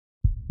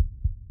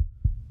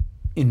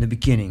In the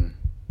beginning,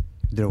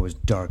 there was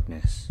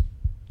darkness,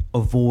 a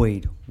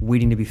void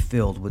waiting to be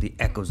filled with the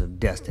echoes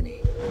of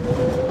destiny.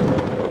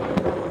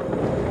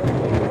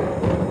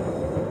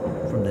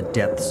 From the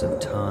depths of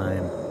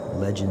time,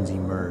 legends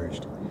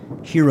emerged.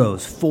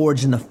 Heroes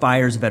forged in the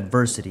fires of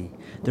adversity,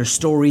 their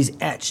stories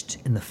etched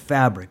in the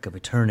fabric of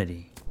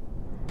eternity.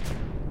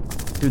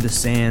 Through the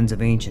sands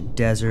of ancient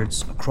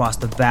deserts, across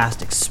the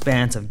vast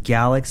expanse of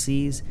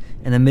galaxies,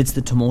 and amidst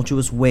the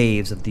tumultuous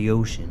waves of the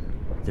ocean,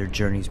 their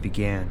journeys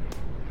began.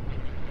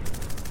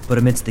 But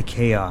amidst the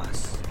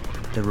chaos,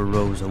 there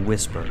arose a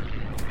whisper,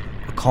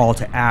 a call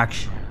to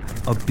action,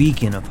 a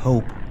beacon of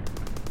hope.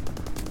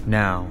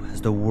 Now, as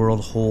the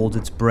world holds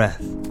its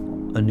breath,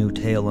 a new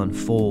tale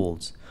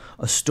unfolds,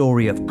 a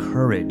story of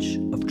courage,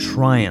 of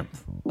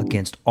triumph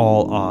against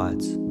all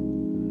odds.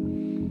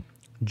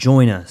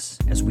 Join us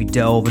as we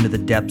delve into the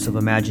depths of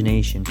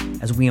imagination,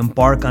 as we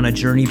embark on a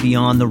journey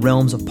beyond the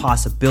realms of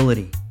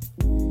possibility.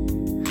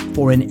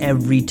 For in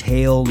every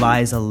tale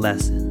lies a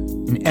lesson,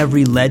 in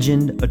every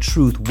legend a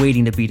truth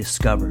waiting to be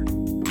discovered.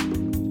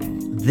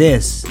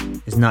 This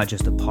is not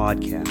just a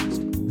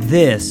podcast.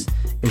 This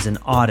is an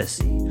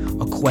odyssey,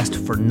 a quest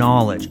for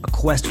knowledge, a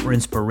quest for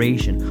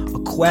inspiration, a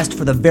quest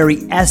for the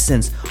very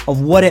essence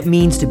of what it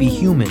means to be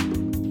human.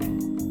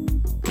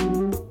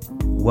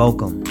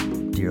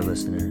 Welcome, dear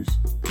listeners,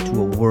 to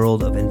a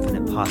world of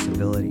infinite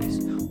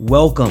possibilities.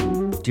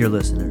 Welcome, dear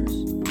listeners,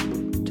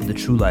 to the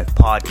True Life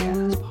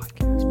Podcast.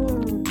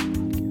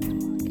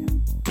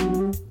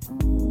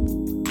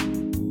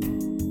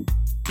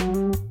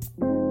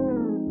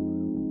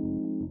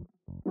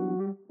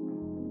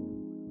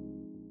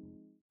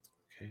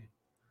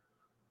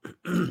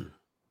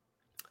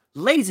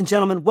 Ladies and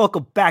gentlemen,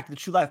 welcome back to the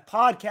True Life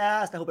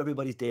Podcast. I hope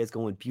everybody's day is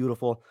going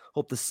beautiful.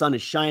 Hope the sun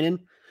is shining.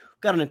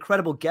 We've got an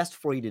incredible guest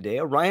for you today,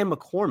 Ryan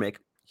McCormick.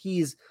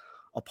 He's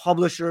a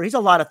publisher. He's a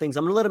lot of things.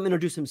 I'm going to let him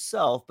introduce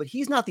himself, but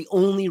he's not the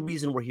only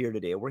reason we're here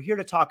today. We're here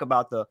to talk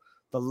about the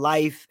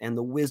life and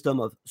the wisdom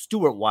of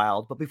Stuart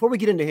Wilde. But before we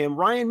get into him,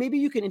 Ryan, maybe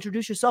you can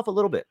introduce yourself a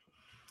little bit.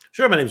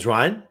 Sure. My name is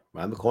Ryan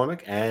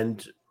McCormick,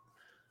 and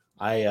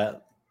I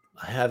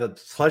have a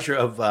pleasure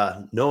of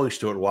knowing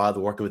Stuart Wilde,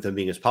 working with him,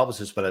 being his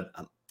publicist, but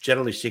I'm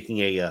generally seeking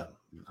a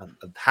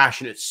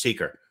passionate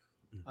seeker.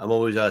 I'm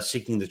always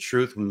seeking the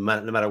truth,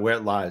 no matter where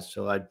it lies.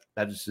 So I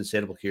have this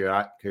insatiable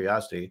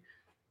curiosity.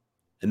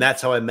 And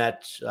that's how I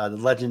met the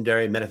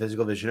legendary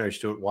metaphysical visionary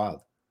Stuart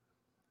Wilde.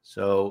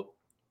 So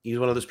he's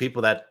one of those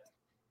people that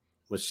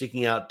was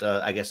seeking out,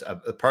 I guess,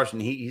 a person.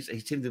 He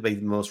seemed to be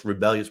the most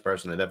rebellious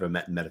person I've ever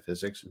met in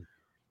metaphysics.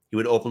 He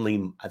would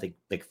openly, I think,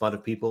 make fun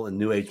of people in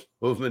New Age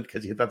movement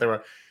because he thought they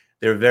were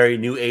very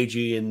New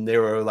Agey and they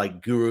were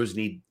like gurus, and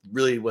he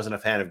really wasn't a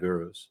fan of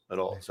gurus at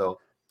all. So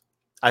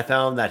I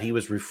found that he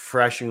was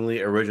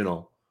refreshingly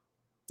original,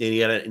 and he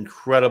had an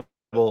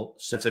incredible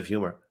sense of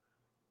humor.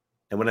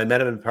 And when I met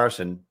him in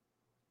person,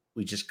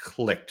 we just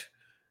clicked,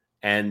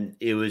 and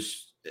it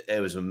was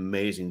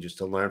amazing just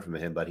to learn from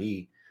him. But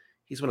he's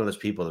one of those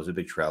people that was a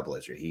big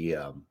trailblazer. He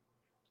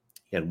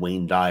had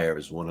Wayne Dyer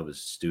as one of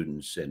his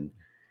students, and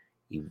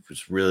he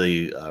was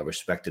really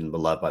respected and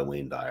beloved by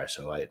Wayne Dyer.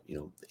 So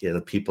he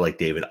had people like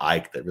David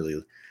Icke that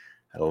really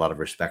had a lot of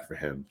respect for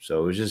him.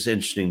 So it was just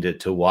interesting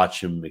to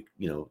watch him,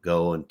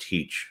 go and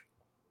teach.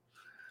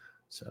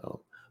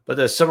 So. But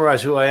to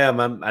summarize who I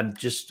am, I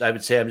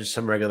would say I'm just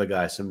some regular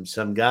guy,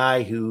 some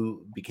guy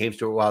who became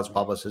Stuart Wilde's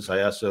publicist.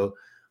 I also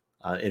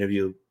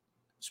interview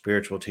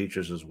spiritual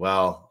teachers as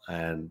well,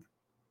 and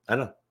I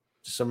don't know,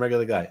 just some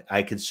regular guy.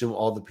 I consume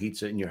all the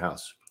pizza in your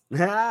house.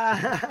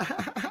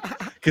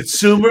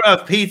 Consumer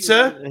of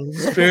pizza,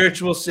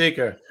 spiritual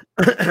seeker.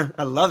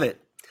 I love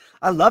it.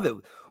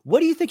 What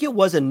do you think it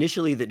was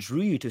initially that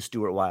drew you to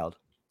Stuart Wilde?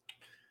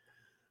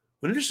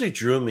 What initially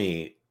drew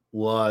me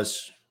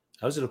was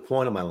I was at a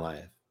point in my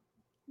life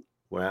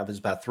where I was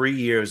about 3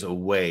 years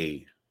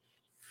away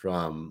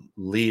from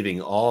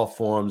leaving all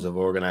forms of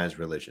organized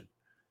religion.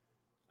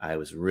 I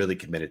was really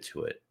committed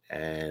to it.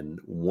 And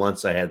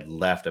once I had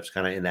left, I was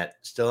kind of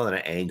still in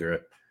an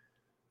anger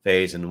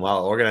phase. And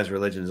while organized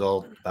religion is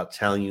all about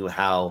telling you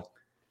how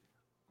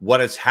what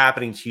is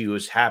happening to you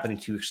is happening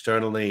to you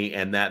externally,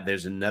 and that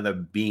there's another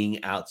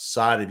being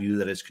outside of you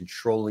that is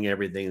controlling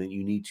everything, that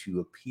you need to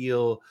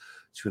appeal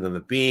to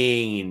another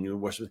being, and you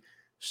worship.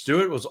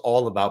 Stuart was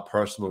all about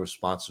personal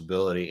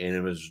responsibility, and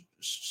it was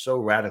so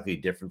radically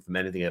different from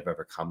anything I've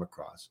ever come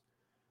across.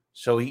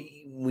 So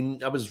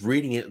when I was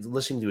reading it,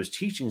 listening to his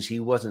teachings, he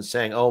wasn't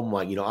saying, "Oh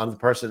my, I'm the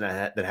person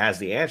that has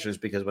the answers."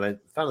 Because when I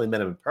finally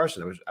met him in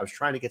person, I was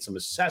trying to get some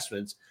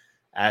assessments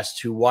as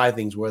to why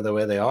things were the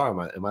way they are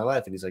in my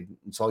life. And he's like,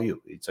 "It's all you.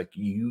 It's like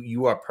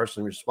you are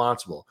personally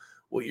responsible.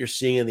 What you're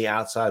seeing in the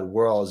outside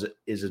world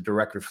is a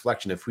direct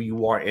reflection of who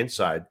you are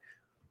inside."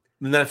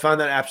 And then I found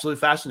that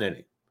absolutely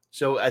fascinating.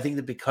 So I think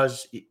that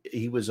because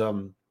he was,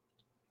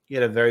 he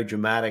had a very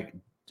dramatic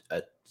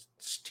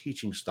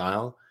teaching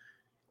style,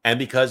 and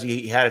because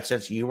he had a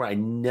sense of humor, I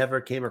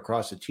never came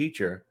across a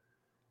teacher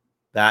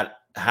that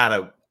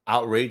had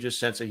outrageous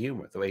sense of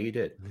humor the way he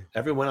did.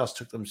 Everyone else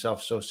took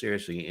themselves so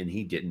seriously, and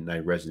he didn't. And I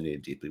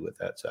resonated deeply with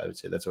that. So I would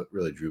say that's what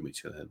really drew me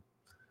to him.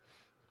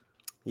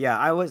 Yeah,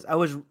 I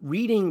was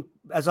reading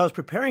as I was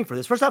preparing for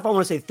this. First off, I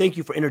want to say thank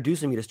you for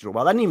introducing me to Stuart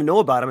Wilde. I didn't even know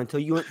about him until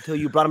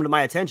you brought him to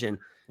my attention.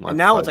 And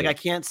now it's like I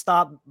can't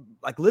stop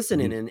like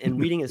listening and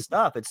reading his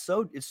stuff. It's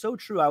so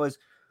true. I was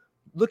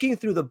looking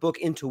through the book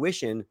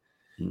Intuition,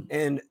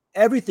 and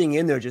everything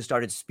in there just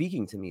started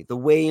speaking to me. The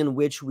way in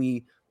which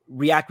we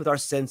react with our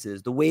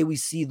senses, the way we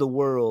see the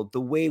world, the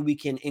way we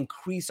can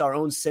increase our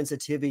own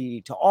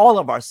sensitivity to all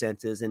of our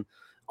senses and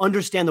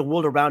understand the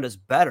world around us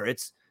better.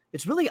 It's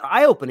really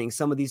eye-opening,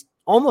 some of these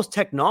almost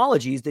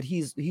technologies that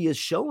he has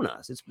shown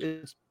us.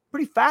 It's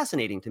pretty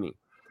fascinating to me.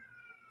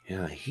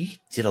 Yeah, he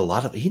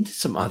did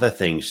some other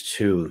things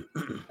too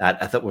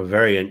that I thought were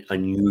very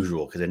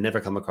unusual because I'd never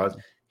come across.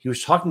 He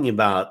was talking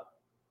about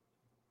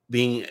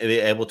being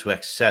able to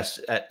access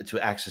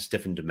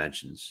different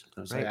dimensions.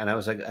 I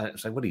was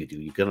like, what do?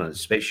 You get on a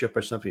spaceship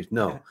or something?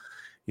 No. Yeah.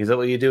 He said,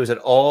 what you do is that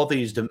all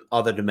these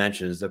other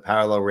dimensions, the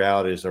parallel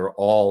realities, are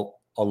all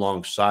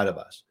alongside of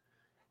us.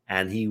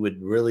 And he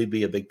would really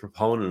be a big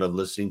proponent of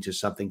listening to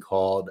something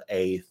called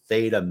a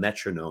theta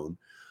metronome,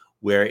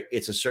 where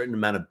it's a certain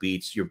amount of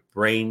beats. Your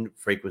brain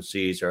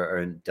frequencies are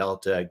in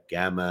delta,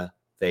 gamma,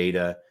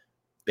 theta,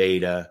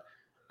 beta,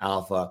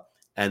 alpha.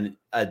 And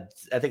I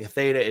think a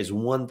theta is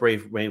one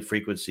brain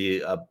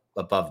frequency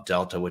above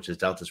delta, which is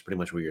delta is pretty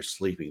much where you're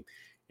sleeping.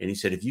 And he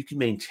said, if you can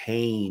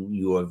maintain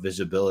your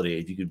visibility,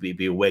 if you could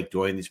be awake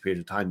during these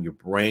periods of time, your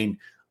brain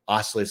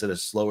oscillates at a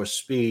slower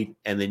speed.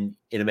 And then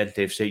in a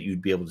meditative state,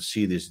 you'd be able to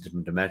see these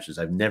different dimensions.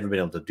 I've never been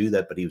able to do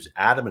that, but he was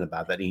adamant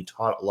about that. And he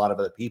taught a lot of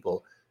other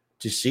people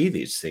to see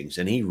these things.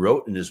 And he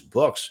wrote in his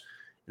books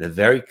in a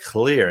very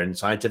clear and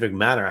scientific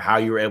manner how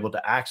you were able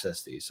to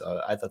access these.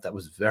 So I thought that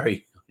was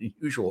very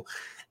unusual.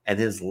 And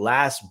his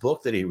last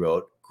book that he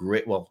wrote,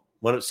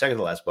 second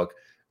to last book,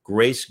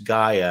 Grace,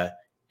 Gaia,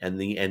 and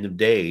the End of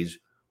Days,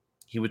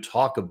 he would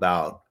talk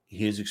about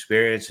his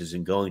experiences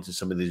in going to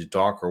some of these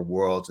darker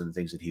worlds and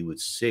things that he would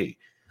see.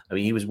 I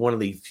mean, he was one of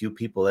the few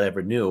people I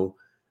ever knew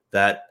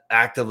that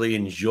actively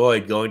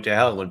enjoyed going to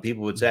hell. When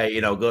people would say,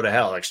 go to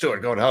hell, like,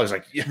 Stuart, go to hell. He's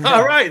like, yeah,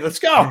 all right, let's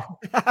go.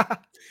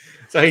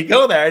 So he'd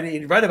go there and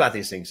he'd write about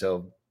these things.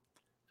 So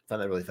I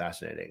found that really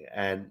fascinating.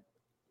 And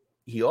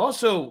he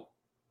also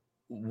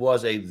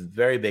was a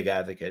very big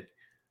advocate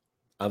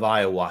of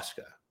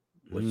ayahuasca,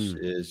 which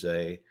is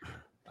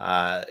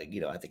I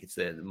think it's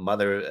the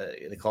mother,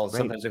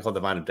 sometimes they call it the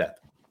vine of death.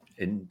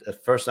 And the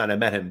first night I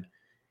met him,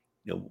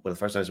 one of the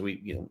first times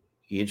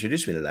he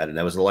introduced me to that, and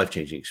that was a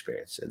life-changing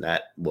experience. And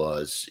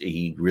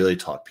he really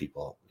taught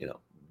people, the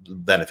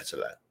benefits of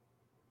that.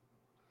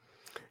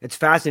 It's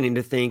fascinating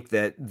to think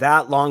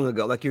that long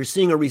ago, like you're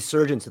seeing a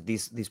resurgence of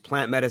these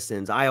plant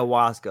medicines,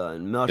 ayahuasca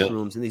and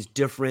mushrooms, and these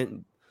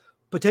different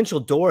potential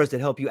doors that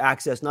help you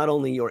access not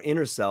only your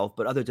inner self,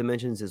 but other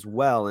dimensions as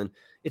well. And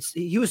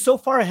he was so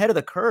far ahead of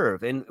the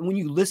curve. And when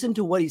you listen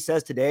to what he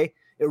says today,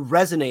 it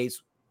resonates.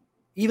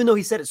 Even though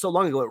he said it so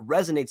long ago, it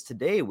resonates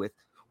today with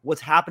what's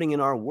happening in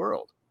our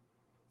world.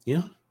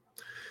 Yeah.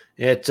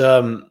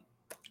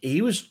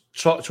 He was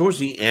towards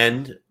the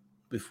end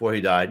before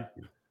he died,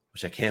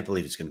 which I can't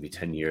believe it's going to be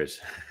 10 years.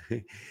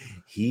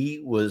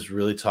 He was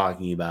really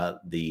talking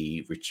about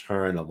the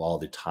return of all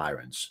the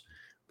tyrants,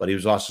 but he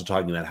was also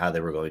talking about how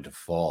they were going to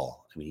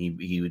fall. I mean,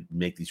 he would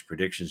make these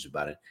predictions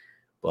about it,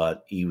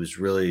 but he was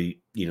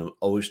really,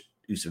 always,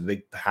 he was a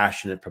big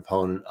passionate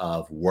proponent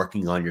of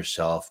working on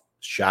yourself,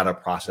 shadow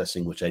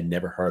processing, which I'd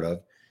never heard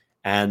of.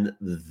 And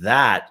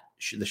the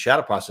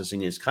shadow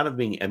processing is kind of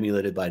being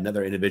emulated by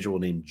another individual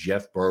named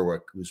Jeff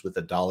Berwick, who's with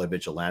the Dollar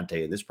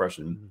Vigilante. And this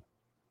person,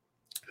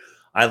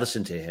 I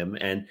listened to him,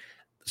 and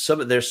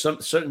there's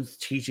some certain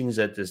teachings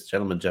that this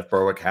gentleman, Jeff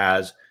Berwick,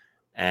 has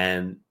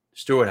and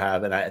Stuart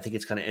have. And I think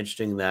it's kind of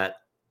interesting that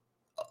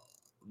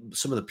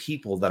some of the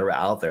people that are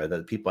out there,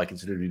 that people I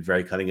consider to be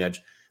very cutting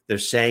edge, they're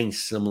saying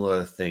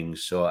similar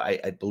things. So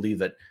I believe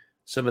that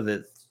some of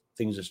the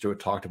things that Stuart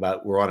talked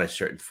about were on a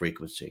certain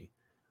frequency.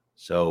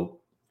 So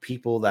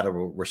people that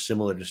were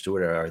similar to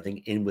Stuart are, I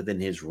think,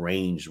 within his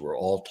range, were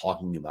all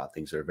talking about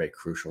things that are very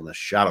crucial. And the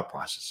shadow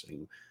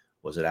processing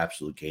was an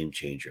absolute game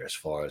changer as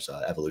far as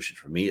evolution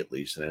for me, at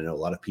least. And I know a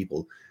lot of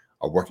people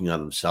are working on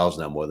themselves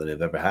now more than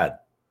they've ever had.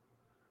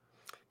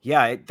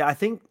 Yeah, I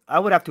think I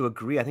would have to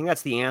agree. I think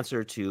that's the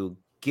answer to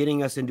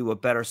getting us into a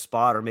better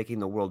spot or making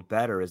the world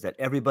better, is that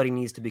everybody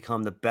needs to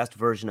become the best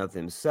version of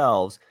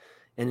themselves.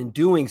 And in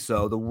doing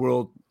so, the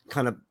world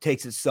kind of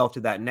takes itself to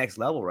that next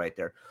level right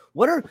there.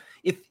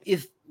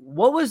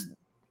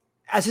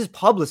 As his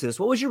publicist,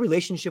 what was your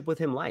relationship with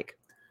him like?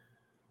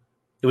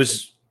 It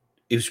was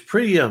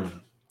pretty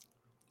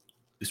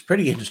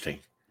interesting.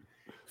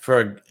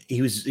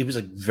 He was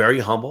like very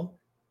humble,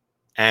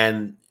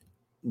 and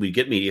we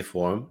get media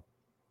for him.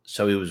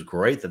 So it was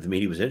great that the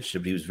media was interested,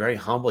 but he was very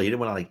humble. He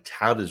didn't want to like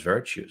tout his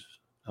virtues.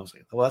 I was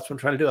like, well, that's what I'm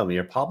trying to do. I'm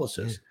your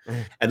publicist.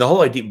 And the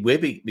whole idea,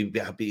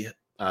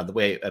 the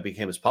way I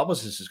became his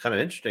publicist is kind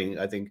of interesting,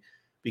 I think,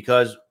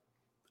 because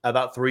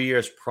about 3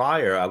 years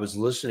prior, I was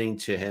listening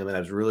to him, and I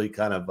was really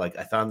kind of like,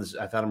 I found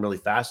him really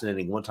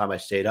fascinating. One time I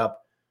stayed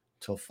up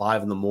till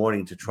 5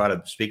 a.m. to try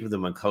to speak with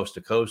him on Coast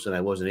to Coast, and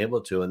I wasn't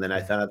able to. And then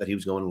I found out that he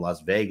was going to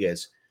Las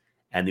Vegas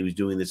and he was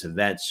doing this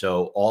event.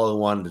 So all I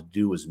wanted to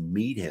do was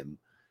meet him.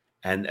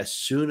 And as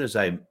soon as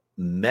I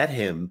met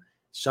him,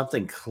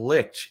 something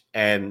clicked,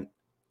 and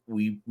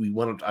I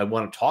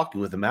wanted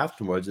talking with him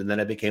afterwards, and then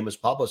I became his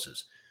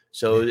publicist.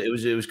 So it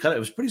was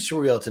pretty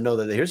surreal to know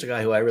that here's a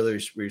guy who I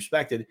really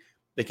respected,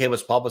 became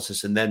his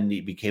publicist, and then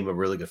he became a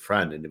really good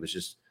friend. And it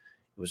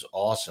was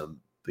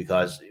awesome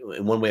because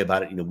in one way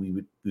about it,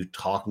 we would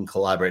talk and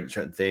collaborate on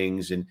certain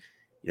things, and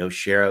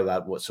share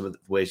about what some of the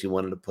ways he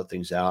wanted to put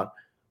things out.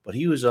 But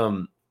he was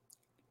the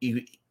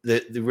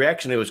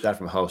reaction I always got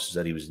from hosts is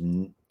that he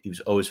was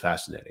always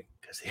fascinating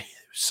because there's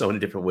so many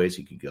different ways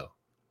he could go.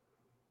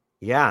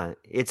 Yeah,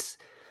 it's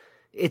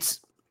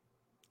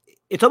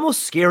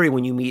almost scary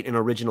when you meet an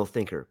original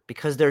thinker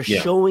because they're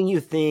showing you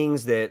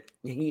things that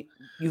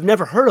you've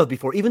never heard of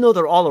before, even though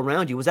they're all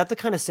around you. Was that the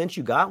kind of sense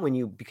you got when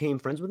you became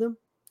friends with him?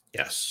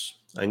 Yes.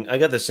 I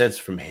got the sense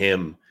from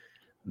him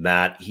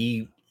that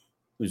he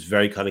was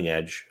very cutting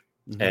edge,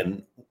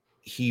 and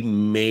he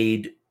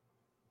made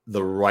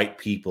the right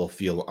people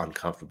feel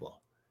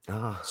uncomfortable.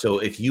 So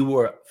if you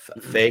were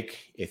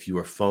fake, if you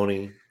were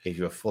phony, if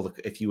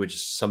you were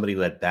just somebody who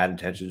had bad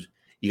intentions,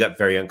 you got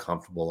very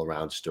uncomfortable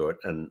around Stuart.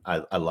 And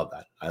I love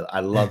that. I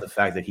love the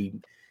fact that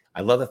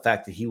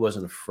he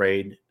wasn't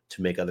afraid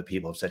to make other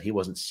people upset. He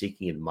wasn't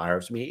seeking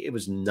admirers. I mean, it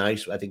was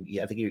nice. I think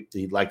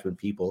he liked when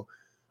people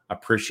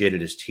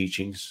appreciated his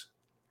teachings,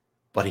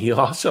 but he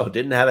also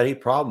didn't have any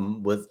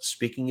problem with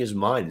speaking his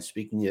mind,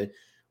 speaking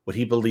what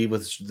he believed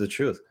was the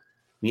truth.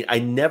 I mean, I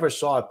never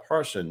saw a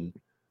person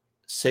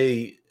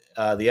say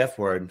the F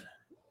word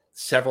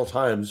several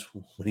times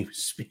when he was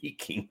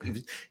speaking.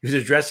 He was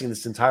addressing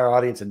this entire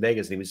audience in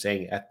Vegas, and he was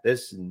saying F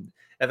this and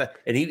F that.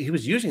 And he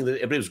was using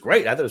but it was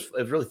great. I thought it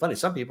was really funny.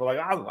 Some people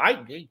are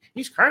like,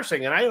 he's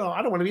cursing, and I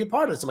don't want to be a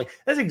part of this. I'm like,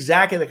 that's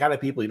exactly the kind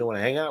of people you don't want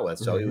to hang out with.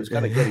 So it was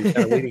kind of good. He was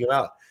kind of weeding him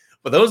out.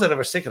 But those that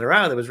were sticking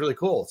around, it was really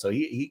cool. So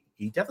he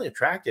definitely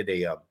attracted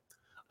a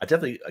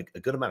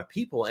good amount of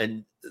people,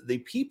 and the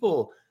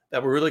people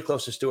that were really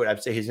close to Stuart,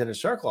 I'd say his inner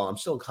circle. I'm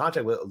still in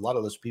contact with a lot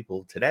of those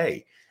people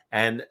today,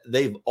 and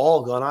they've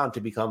all gone on to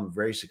become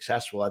very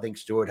successful. I think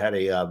Stuart had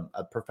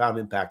a profound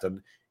impact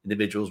on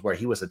individuals where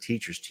he was a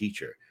teacher's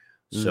teacher.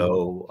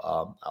 So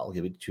I'll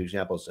give you 2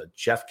 examples.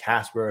 Jeff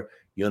Casper,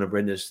 Yona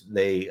Brindis,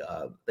 they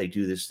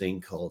do this thing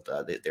called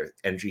they're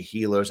energy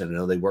healers, and I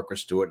know they work with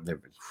Stuart, and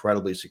they're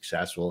incredibly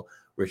successful.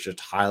 Richard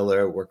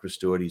Tyler worked with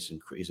Stuart.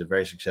 He's a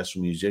very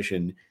successful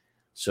musician.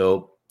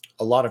 So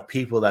a lot of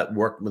people that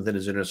worked within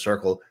his inner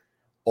circle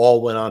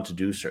all went on to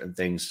do certain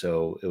things.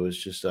 So it was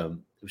just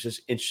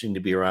interesting to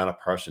be around a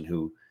person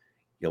who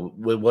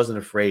wasn't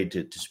afraid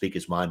to speak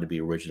his mind, to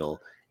be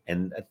original.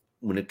 And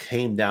when it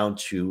came down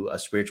to a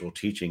spiritual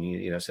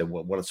teaching, I said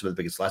one of some of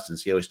the biggest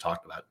lessons, he always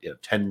talked about,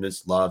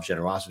 tenderness, love,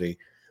 generosity,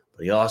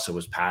 but he also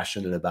was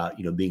passionate about,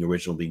 being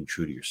original, being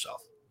true to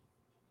yourself.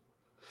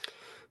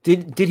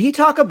 Did he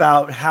talk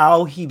about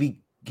how he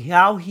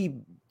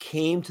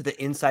came to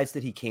the insights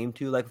that he came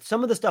to? Like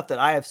some of the stuff that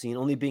I have seen,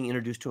 only being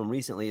introduced to him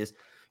recently, is,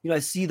 I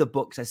see the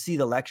books, I see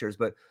the lectures,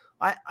 but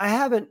I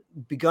haven't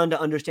begun to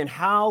understand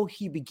how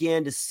he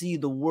began to see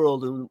the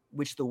world in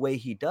which the way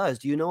he does.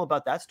 Do you know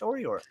about that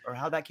story or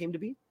how that came to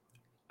be?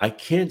 I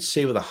can't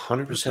say with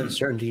 100%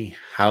 certainty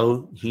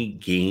how he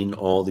gained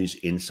all these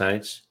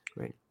insights,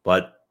 right?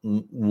 But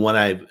when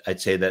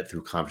I'd say that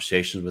through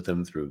conversations with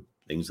him, through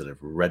things that I've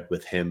read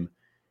with him,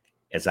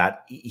 is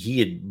that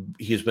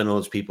he's been one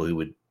of those people who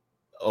would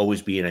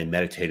always be in a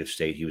meditative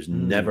state. He was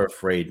never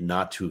afraid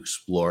not to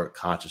explore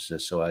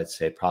consciousness. So I'd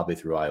say probably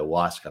through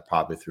ayahuasca,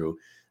 probably through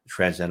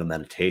transcendental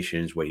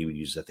meditations, where he would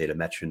use the theta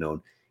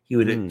metronome. He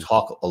would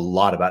talk a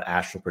lot about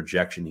astral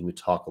projection. He would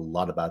talk a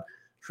lot about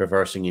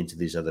traversing into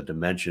these other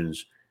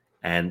dimensions.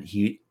 And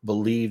he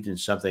believed in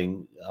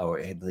something, or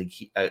I think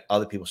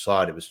other people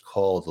saw it. It was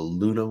called the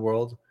Luna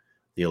world,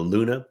 the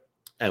Luna.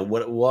 And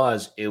what it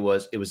was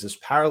this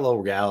parallel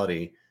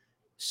reality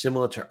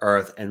similar to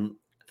Earth. And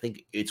I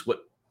think it's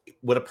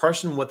what a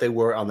person, what they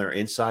were on their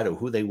inside, or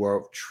who they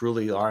were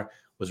truly are,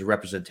 was a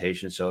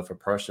representation. So if a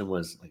person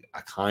was like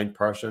a kind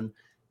person,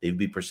 they'd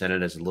be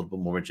presented as a little bit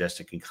more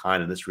majestic and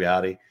kind in this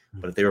reality.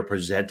 But if they were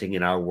presenting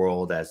in our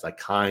world as like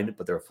kind,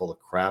 but they're full of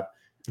crap,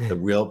 the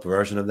real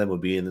version of them would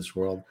be in this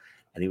world.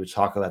 And he would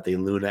talk about the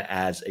Luna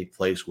as a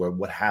place where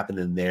what happened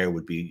in there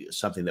would be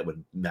something that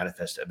would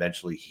manifest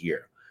eventually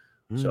here.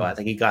 So I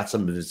think he got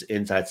some of his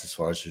insights as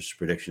far as his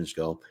predictions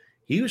go.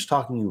 He was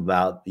talking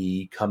about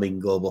the coming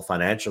global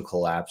financial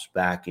collapse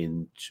back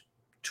in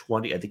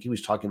I think he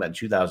was talking about in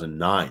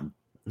 2009.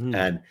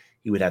 And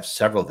he would have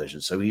several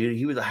visions. So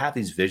he would have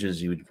these visions.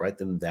 He would write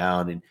them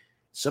down, and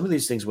some of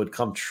these things would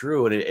come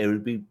true, and it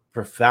would be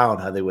profound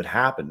how they would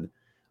happen.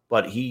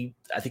 But I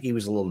think he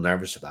was a little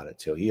nervous about it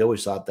too. He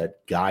always thought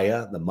that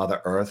Gaia, the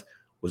Mother Earth,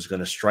 was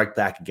going to strike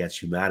back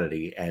against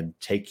humanity and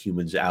take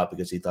humans out,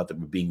 because he thought that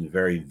we're being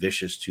very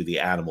vicious to the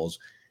animals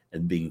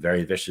and being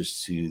very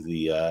vicious to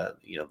the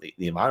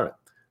environment.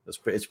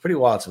 It's pretty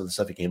wild, some of the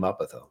stuff he came up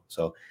with, though.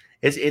 So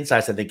his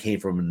insights, I think, came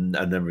from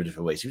a number of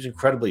different ways. He was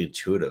incredibly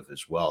intuitive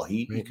as well.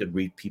 He could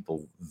read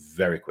people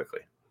very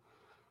quickly.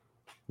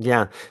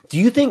 Yeah. Do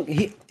you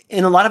think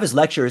in a lot of his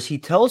lectures, he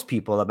tells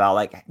people about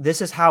like,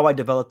 this is how I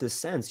developed this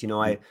sense.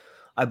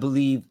 I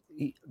believe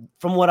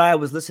from what I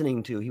was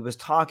listening to, he was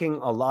talking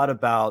a lot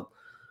about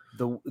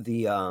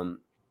the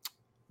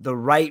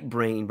right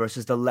brain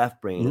versus the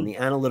left brain and the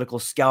analytical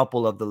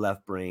scalpel of the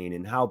left brain,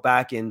 and how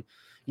back in,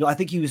 I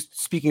think he was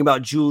speaking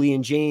about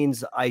Julian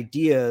Jaynes'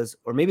 ideas,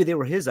 or maybe they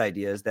were his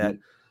ideas that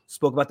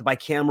spoke about the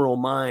bicameral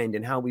mind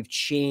and how we've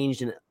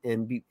changed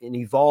and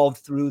evolved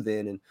through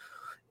then. And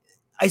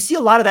I see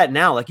a lot of that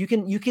now. Like you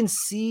can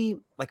see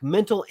like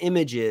mental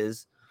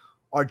images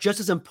are just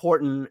as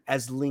important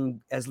as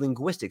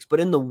linguistics. But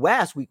in the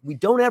West, we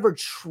don't ever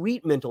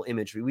treat mental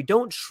imagery. We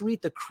don't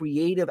treat the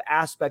creative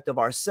aspect of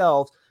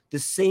ourselves the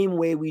same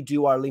way we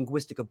do our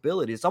linguistic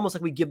ability. It's almost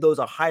like we give those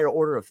a higher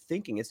order of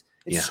thinking. It's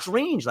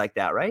strange like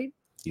that, right?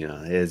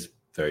 Yeah, it is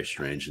very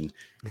strange. And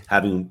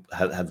having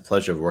had the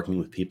pleasure of working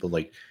with people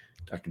like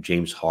Dr.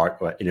 James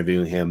Hart,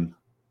 interviewing him,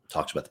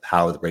 talks about the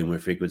power of the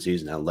brainwave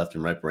frequencies and how left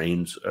and right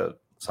brains,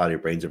 side of your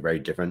brains are very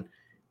different.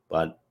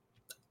 But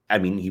I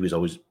mean,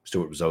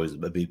 Stuart was always a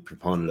big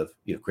proponent of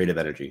creative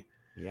energy.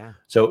 Yeah.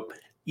 So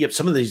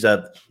some of these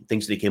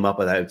things that he came up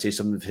with, I would say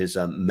some of his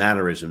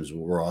mannerisms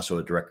were also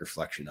a direct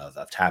reflection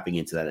of tapping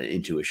into that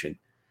intuition.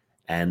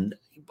 And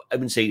I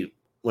would say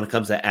when it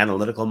comes to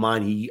analytical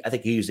mind, I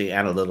think he used the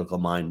analytical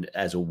mind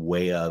as a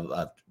way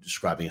of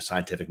describing a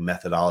scientific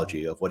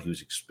methodology of what he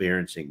was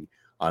experiencing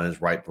on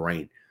his right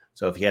brain.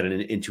 So if he had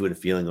an intuitive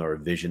feeling or a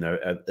vision,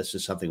 or this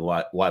is something why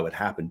it would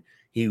happen,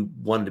 he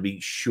wanted to be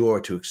sure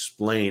to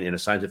explain in a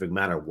scientific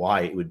manner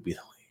why it would be the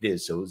way it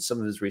is. So some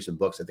of his recent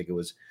books, I think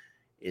I'm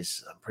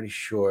pretty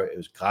sure it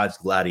was God's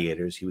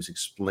Gladiators. He was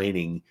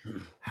explaining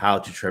how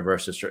to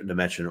traverse a certain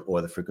dimension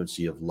or the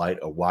frequency of light,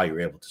 or why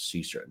you're able to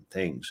see certain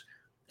things.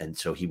 And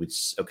so he'd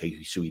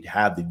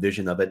have the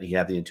vision of it, he'd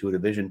have the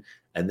intuitive vision,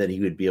 and then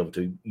he would be able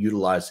to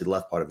utilize the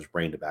left part of his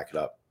brain to back it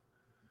up.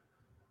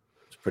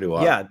 It's pretty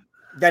wild. Yeah,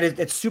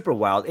 it's super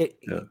wild.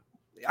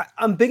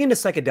 I'm big into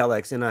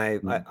psychedelics, and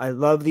I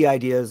love the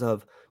ideas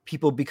of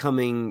people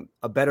becoming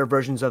better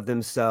versions of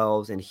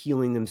themselves and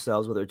healing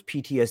themselves, whether it's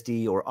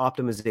PTSD or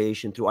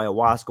optimization through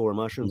ayahuasca or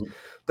mushrooms.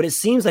 But it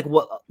seems like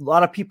what a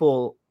lot of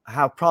people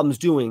have problems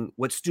doing,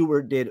 what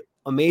Stuart did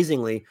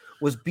amazingly,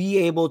 was be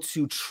able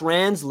to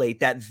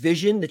translate that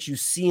vision that you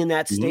see in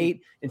that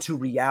state into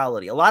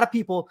reality. A lot of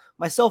people,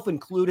 myself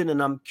included,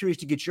 and I'm curious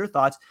to get your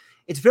thoughts,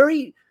 it's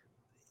very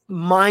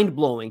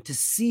mind-blowing to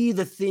see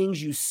the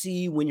things you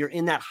see when you're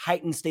in that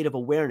heightened state of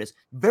awareness.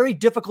 Very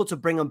difficult to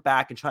bring them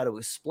back and try to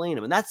explain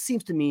them. And that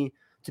seems to me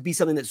to be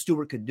something that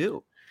Stuart could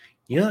do.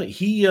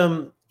 He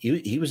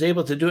was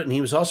able to do it, and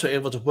he was also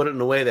able to put it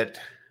in a way that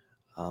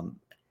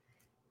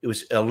it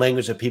was a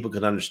language that people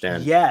could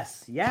understand.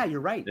 Yes. Yeah, you're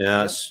right.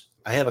 Yes.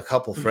 I have a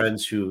couple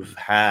friends who've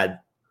had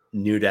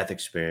near-death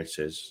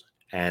experiences,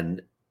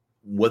 and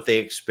what they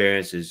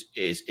experience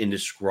is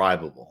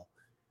indescribable.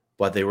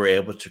 But they were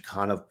able to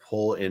kind of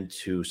pull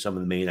into some of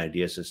the main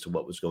ideas as to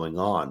what was going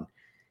on.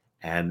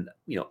 And,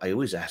 I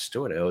always asked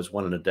Stuart, I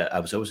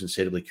was always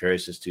insatiably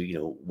curious as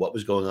to, what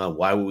was going on?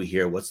 Why were we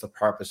here? What's the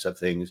purpose of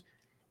things?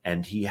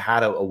 And he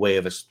had a way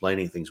of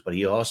explaining things, but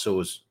he also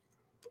was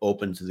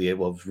open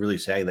to really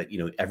saying that,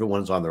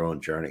 everyone's on their own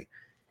journey.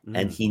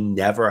 And he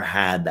never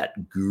had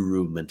that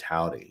guru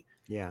mentality.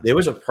 Yeah. There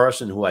was a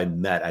person who I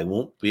met, I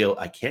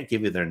can't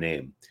give you their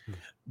name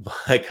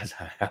because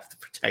I have to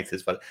protect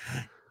this, but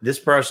this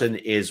person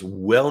is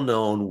well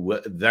known,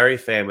 very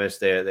famous.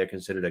 They're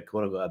considered a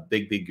quote unquote a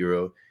big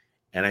guru.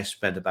 And I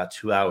spent about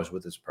 2 hours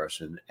with this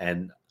person,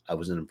 and I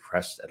wasn't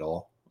impressed at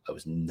all. I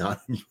was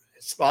not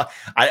impressed.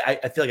 I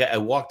feel like I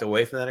walked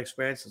away from that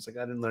experience. It's like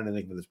I didn't learn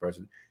anything from this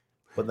person.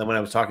 But then when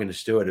I was talking to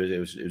Stuart, it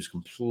was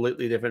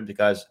completely different,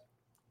 because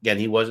again,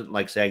 he wasn't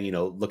like saying,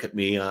 look at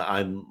me,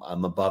 I'm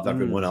above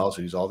everyone else.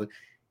 He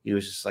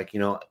was just like,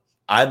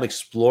 I'm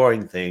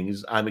exploring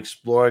things.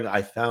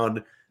 I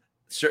found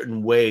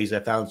certain ways. I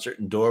found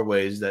certain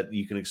doorways that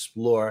you can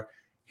explore.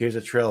 Here's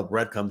a trail of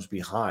breadcrumbs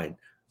behind.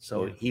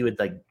 So he would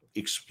like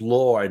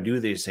explore and do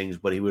these things,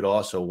 but he would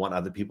also want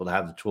other people to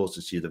have the tools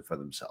to see them for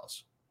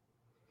themselves.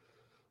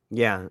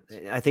 Yeah,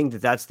 I think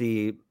that's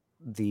the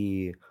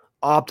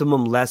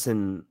optimum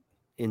lesson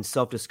in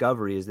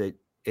self-discovery, is that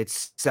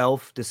it's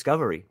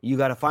self-discovery. You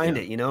got to find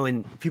it,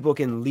 and people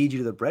can lead you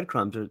to the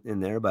breadcrumbs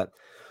in there. But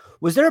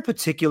was there a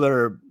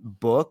particular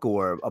book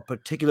or a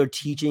particular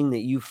teaching that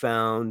you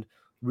found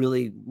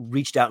really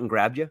reached out and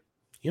grabbed you?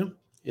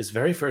 His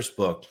very first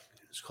book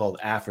is called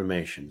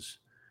Affirmations.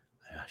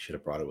 I should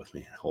have brought it with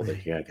me. Hold it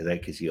here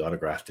because he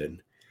autographed it.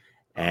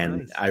 And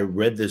nice. I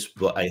read this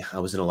book. I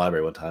was in a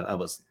library one time. I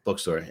was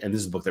bookstore, and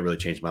this is a book that really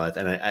changed my life.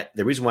 And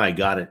the reason why I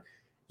got it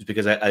is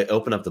because I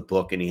opened up the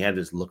book, and he had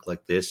this look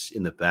like this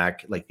in the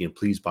back, like,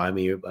 please buy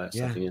me or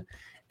something.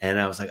 And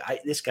I was like,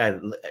 this guy,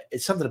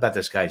 it's something about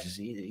this guy.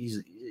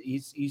 He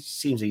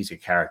seems like he's a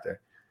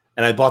character.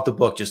 And I bought the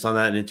book just on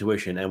that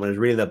intuition. And when I was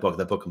reading that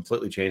book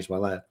completely changed my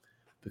life,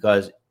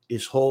 because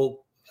his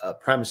whole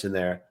premise in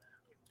there,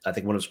 I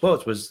think one of his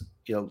quotes was,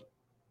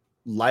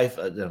 life,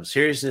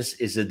 seriousness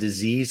is a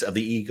disease of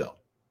the ego.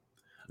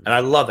 And I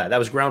love that. That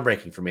was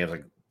groundbreaking for me. I was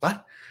like,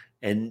 what?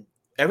 And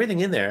everything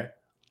in there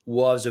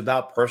was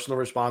about personal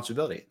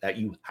responsibility, that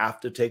you have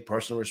to take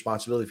personal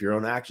responsibility for your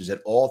own actions,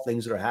 that all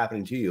things that are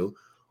happening to you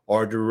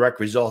are a direct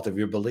result of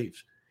your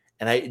beliefs.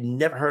 And I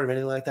never heard of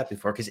anything like that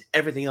before, because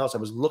everything else I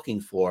was looking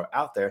for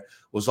out there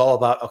was all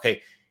about,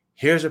 okay,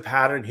 here's a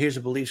pattern, here's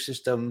a belief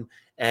system,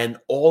 and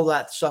all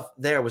that stuff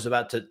there was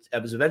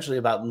eventually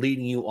about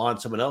leading you on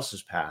someone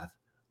else's path,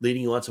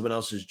 leading you on someone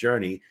else's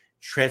journey,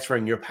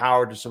 transferring your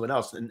power to someone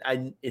else.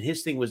 And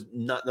his thing was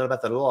not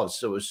about that at all.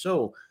 So it was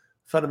so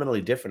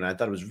fundamentally different. I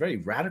thought it was very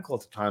radical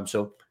at the time.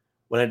 So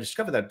when I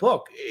discovered that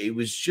book, it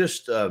was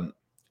just, it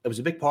was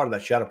a big part of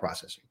that shadow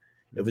processing.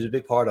 It was a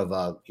big part of,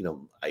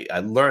 I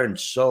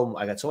learned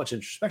I got so much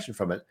introspection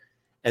from it.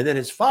 And then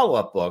his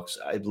follow-up books,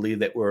 I believe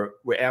that were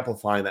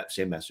amplifying that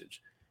same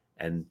message.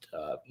 And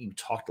he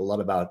talked a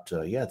lot about,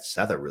 it's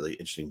another really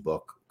interesting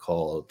book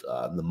called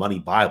The Money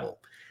Bible.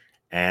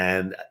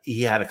 And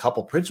he had a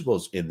couple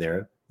principles in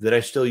there that I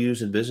still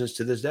use in business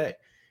to this day.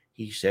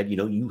 He said,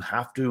 you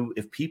have to,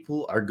 if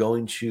people are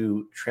going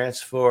to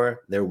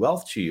transfer their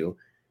wealth to you,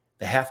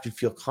 they have to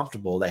feel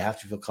comfortable. They have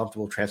to feel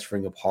comfortable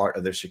transferring a part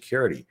of their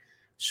security.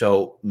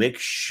 So make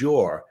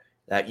sure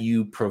that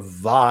you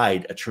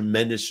provide a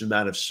tremendous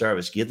amount of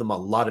service, give them a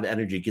lot of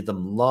energy, give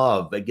them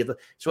love,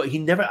 so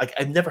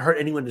I've never heard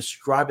anyone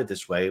describe it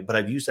this way, but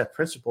I've used that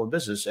principle in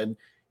business and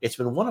it's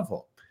been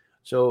wonderful.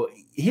 So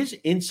his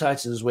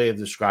insights and his way of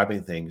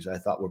describing things, I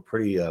thought were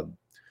pretty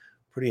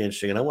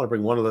interesting. And I want to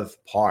bring one other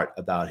part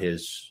about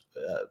his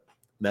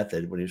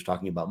method when he was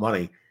talking about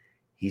money.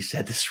 He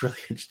said this really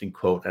interesting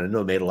quote, and I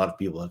know it made a lot of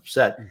people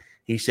upset.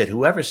 He said,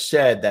 "Whoever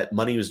said that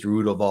money was the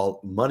root of all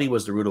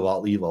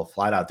evil,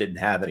 flat out didn't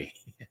have any."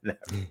 That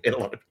made a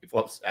lot of people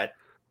upset.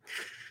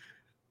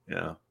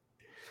 Yeah,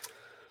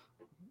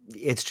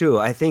 it's true.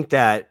 I think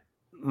that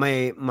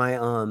my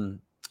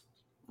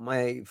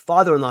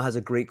father-in-law has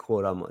a great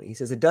quote on money. He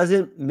says, "It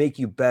doesn't make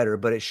you better,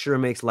 but it sure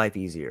makes life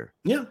easier."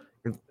 Yeah,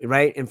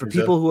 right. And for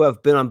people who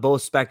have been on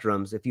both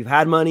spectrums, if you've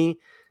had money,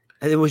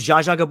 and it was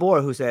Zsa Zsa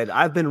Gabor who said,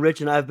 "I've been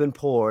rich and I've been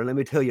poor, and let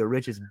me tell you,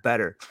 rich is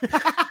better."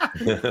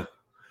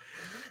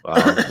 Well,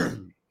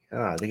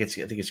 I think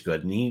it's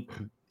good. And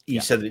he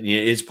said that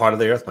it's part of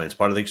the earth plane. It's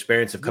part of the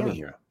experience of coming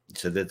here. He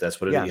said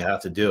that's what you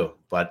have to do.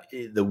 But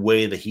the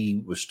way that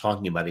he was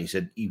talking about it, he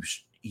said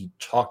he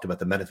talked about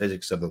the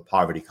metaphysics of the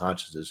poverty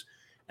consciousness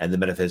and the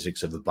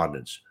metaphysics of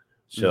abundance.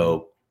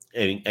 So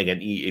again,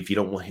 if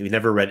you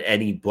never read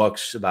any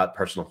books about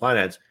personal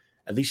finance,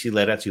 at least he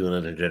laid out to you in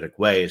an energetic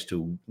way as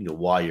to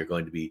why you're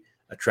going to be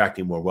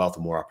attracting more wealth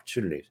and more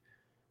opportunities.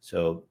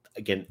 So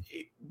again,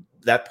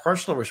 that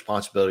personal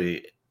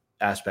responsibility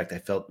aspect I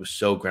felt was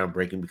so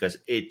groundbreaking because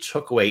it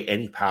took away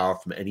any power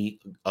from any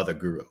other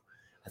guru.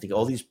 I think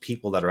all these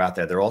people that are out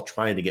there, they're all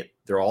trying to get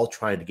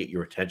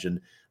your attention.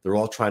 They're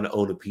all trying to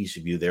own a piece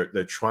of you.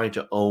 They're trying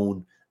to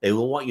own. They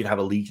will want you to have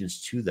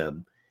allegiance to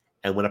them.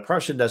 And when a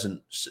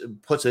person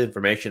puts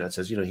information that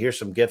says, here's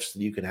some gifts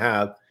that you can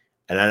have,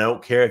 and I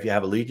don't care if you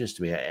have allegiance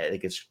to me, I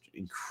think it's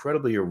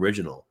incredibly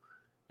original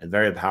and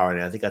very empowering.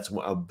 And I think that's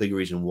a big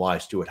reason why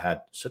Stuart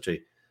had such a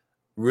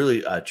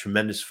really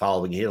tremendous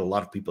following. He had a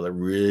lot of people that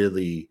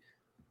really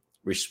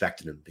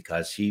respected him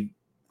because he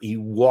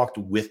walked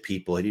with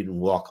people. He didn't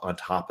walk on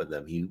top of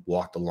them. He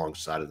walked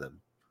alongside of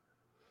them.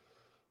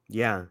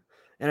 Yeah.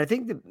 And I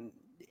think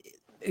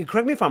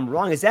correct me if I'm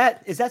wrong, is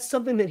that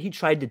something that he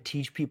tried to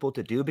teach people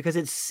to do? Because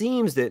it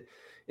seems that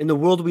in the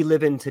world we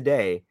live in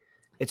today,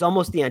 it's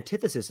almost the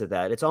antithesis of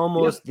that. It's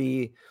almost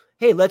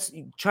hey, let's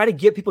try to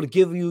get people to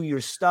give you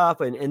your stuff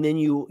and then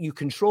you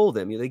control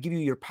them. They give you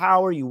your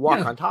power, you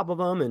walk on top of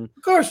them. And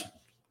of course,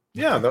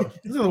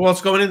 the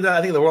world's going into,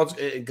 I think the world's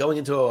going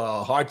into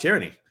a hard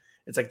tyranny.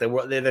 It's like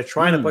they're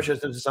trying to push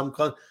us into some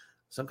kind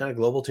of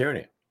global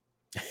tyranny.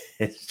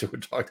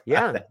 Stuart talked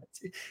about that.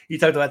 He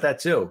talked about that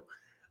too.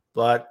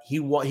 But he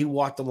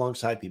walked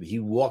alongside people. He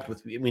walked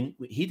with. I mean,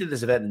 he did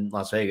this event in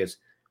Las Vegas,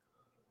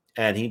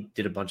 and he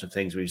did a bunch of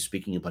things where he was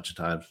speaking a bunch of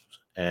times.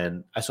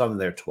 And I saw him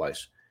there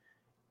twice,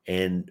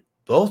 and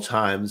both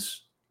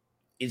times,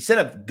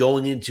 instead of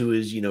going into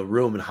his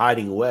room and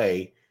hiding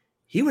away,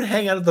 he would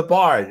hang out at the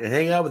bar and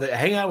hang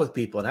out with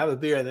people and have a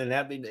beer and then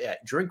have a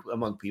drink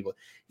among people.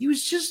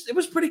 It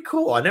was pretty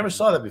cool. I never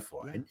saw that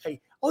before. And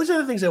all these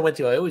other things I went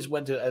to, I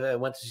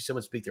went to see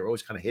someone speak. They were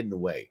always kind of hidden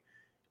away,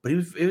 but it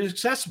was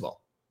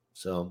accessible.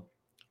 So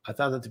I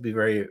found that to be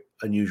very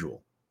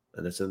unusual.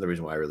 And that's another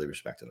reason why I really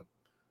respected him.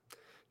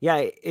 Yeah,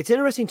 it's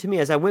interesting to me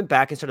as I went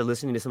back and started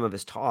listening to some of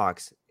his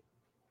talks.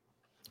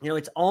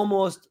 It's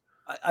almost,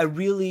 it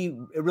really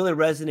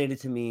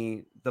resonated to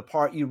me, the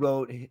part you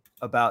wrote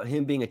about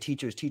him being a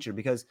teacher's teacher,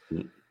 because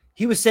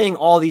he was saying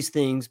all these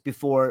things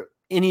before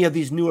any of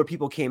these newer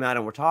people came out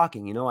and were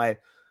talking.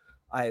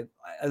 I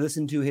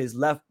listened to his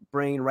Left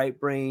brain, right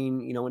brain,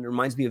 you know, and it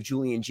reminds me of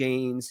Julian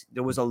Jaynes.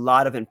 There was a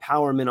lot of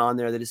empowerment on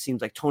there that it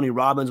seems like Tony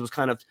Robbins was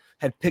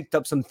had picked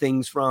up some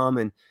things from.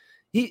 And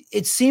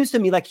it seems to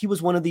me like he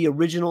was one of the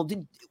original.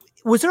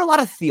 Was there a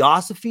lot of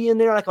theosophy in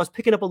there? Like I was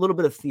picking up a little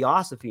bit of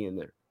theosophy in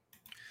there.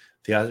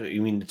 Theosophy,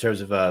 you mean in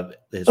terms of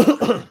his,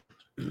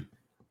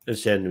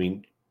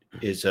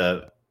 his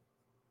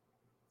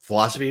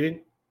philosophy, you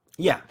mean?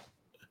 Yeah.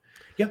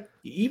 Yeah.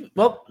 We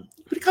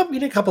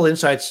did a couple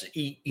insights.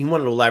 He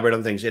wanted to elaborate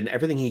on things, and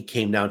everything he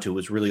came down to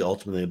was really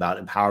ultimately about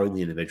empowering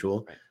the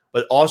individual, right.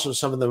 But also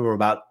some of them were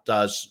about,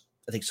 I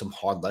think, some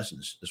hard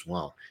lessons as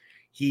well.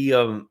 He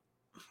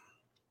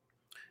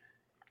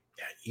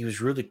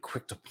was really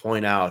quick to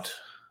point out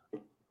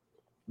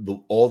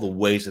all the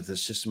ways that the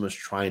system was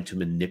trying to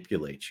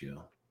manipulate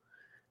you.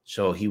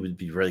 So he would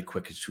be really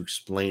quick to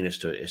explain as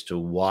to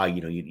why,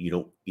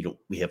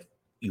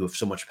 you have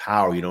so much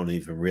power, you don't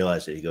even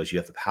realize it. He goes, you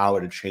have the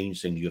power to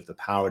change things. You have the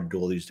power to do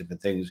all these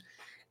different things.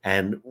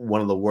 And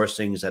one of the worst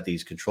things that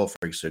these control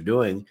freaks are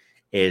doing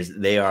is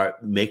they are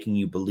making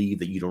you believe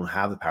that you don't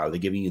have the power. They're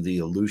giving you the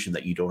illusion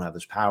that you don't have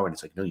this power. And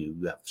it's like, no, you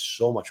have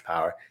so much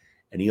power.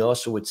 And he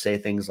also would say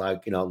things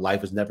like,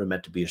 life was never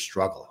meant to be a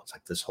struggle. It's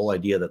like this whole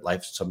idea that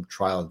life's some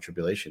trial and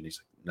tribulation. He's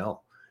like,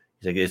 no.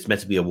 He's like, it's meant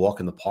to be a walk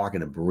in the park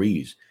and a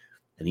breeze.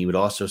 And he would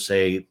also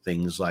say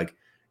things like,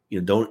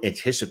 don't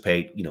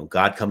anticipate,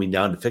 God coming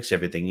down to fix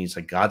everything. He's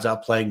like, God's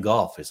out playing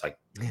golf. It's like,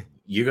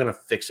 you're going to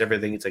fix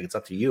everything. It's like, it's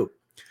up to you.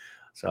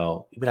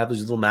 So he would have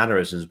these little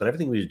mannerisms, but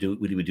everything we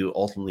would do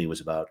ultimately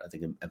was about, I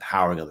think,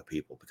 empowering other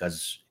people.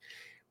 Because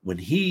when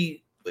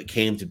he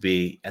came to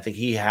be, I think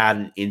he had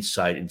an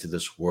insight into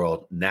this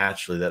world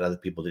naturally that other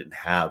people didn't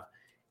have.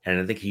 And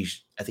I think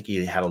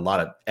he had a lot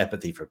of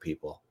empathy for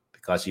people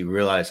because he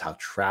realized how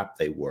trapped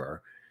they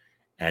were.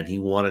 And he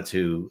wanted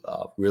to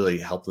really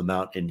help them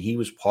out. And he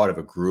was part of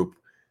a group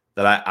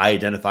that I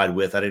identified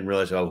with. I didn't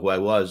realize who I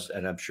was.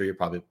 And I'm sure you're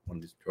probably one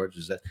of these, George,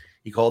 is that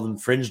he called them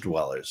fringe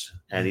dwellers.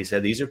 And he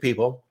said, these are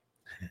people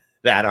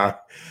that are,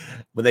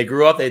 when they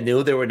grew up, they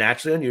knew they were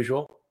naturally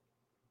unusual.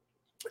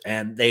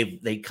 And they're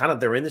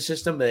in the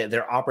system.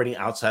 They're operating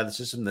outside the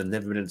system. They've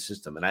never been in the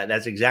system. And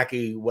that's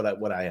exactly what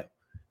I am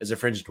as a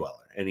fringe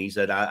dweller. And he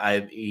said,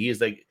 he is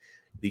like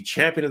the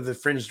champion of the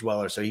fringe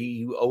dweller. So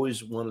he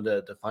always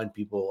wanted to find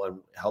people and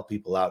help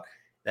people out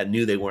that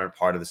knew they weren't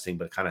part of this thing,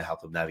 but kind of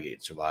help them navigate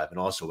and survive and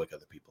also wake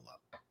other people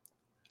up.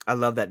 I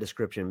love that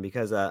description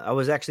because I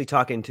was actually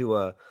talking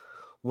to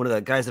one of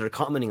the guys that are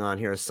commenting on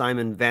here,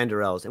 Simon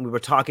Vanderels, and we were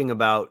talking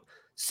about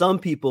some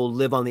people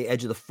live on the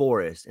edge of the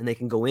forest and they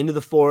can go into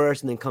the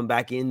forest and then come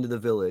back into the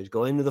village,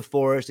 go into the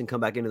forest and come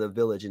back into the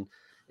village. And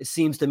it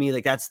seems to me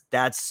like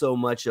that's so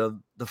much of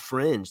the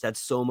fringe. That's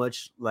so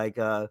much like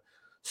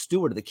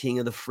Stuart, the king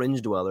of the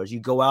fringe dwellers. You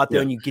go out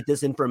there and you get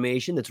this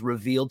information that's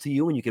revealed to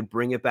you and you can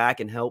bring it back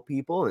and help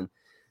people. And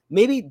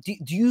maybe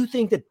do you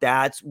think that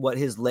that's what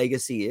his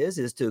legacy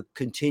is to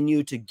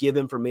continue to give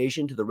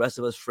information to the rest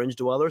of us fringe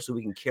dwellers so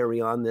we can carry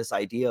on this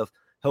idea of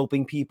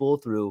helping people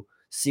through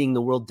seeing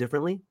the world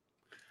differently?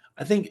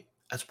 I think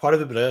that's part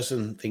of it, but I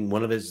also think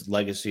one of a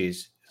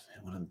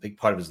big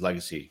part of his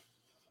legacy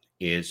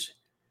is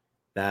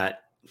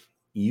that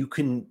you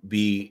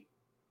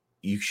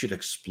should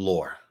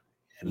explore.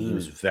 And he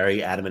was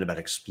very adamant about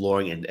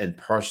exploring and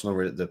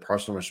the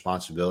personal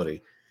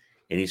responsibility.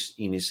 And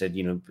he said,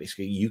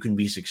 basically, you can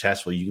be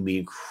successful. You can be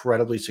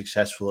incredibly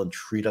successful and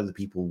treat other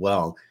people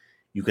well.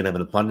 You can have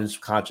an abundance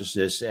of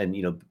consciousness and,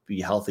 be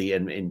healthy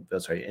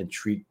and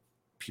treat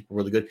people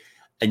really good.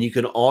 And you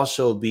can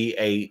also be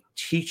a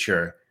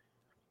teacher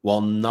while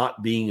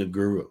not being a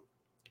guru.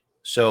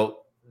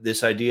 So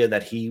this idea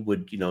that he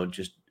would,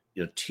 just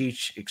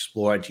teach,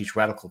 explore, and teach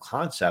radical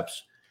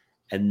concepts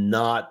and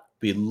not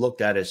be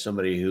looked at as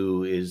somebody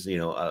who is,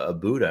 a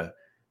Buddha.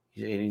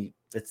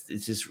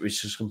 It's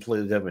just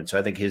completely different. So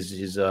I think he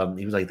was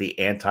like the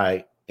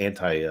anti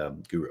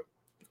guru.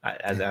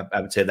 I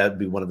would say that would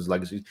be one of his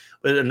legacies.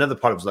 But another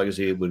part of his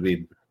legacy would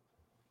be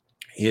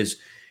his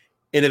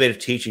innovative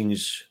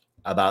teachings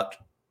about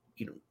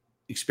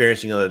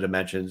experiencing other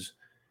dimensions,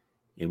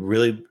 and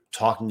really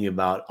talking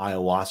about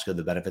ayahuasca,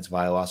 the benefits of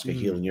ayahuasca,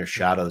 healing your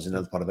shadow is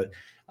another part of it.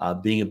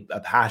 Being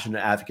a passionate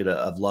advocate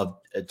of love,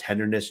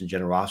 tenderness, and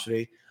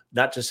generosity,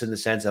 not just in the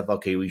sense of,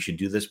 okay, we should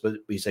do this, but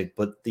he's like,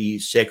 but the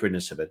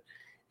sacredness of it.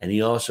 And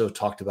he also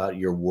talked about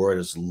your word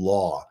as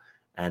law.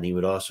 And he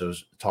would also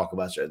talk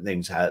about certain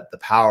things, the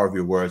power of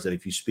your words, that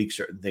if you speak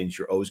certain things,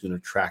 you're always going to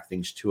attract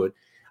things to it.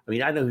 I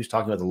mean, I know he's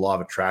talking about the law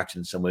of attraction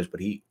in some ways, but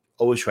he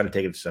always tried to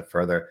take it a step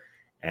further.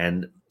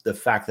 And the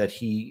fact that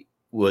he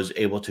was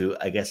able to,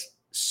 I guess,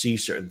 see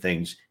certain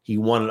things, he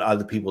wanted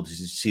other people to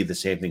see the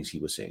same things he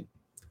was seeing.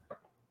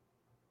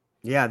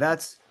 Yeah,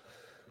 that's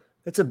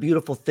a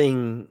beautiful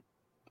thing,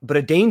 but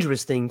a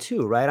dangerous thing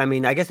too, right? I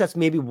mean, I guess that's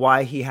maybe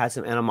why he had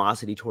some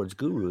animosity towards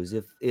gurus.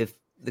 If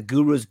the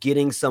guru's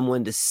getting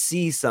someone to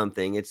see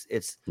something,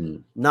 it's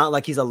not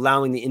like he's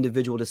allowing the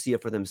individual to see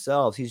it for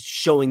themselves. He's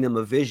showing them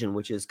a vision,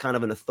 which is kind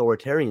of an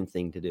authoritarian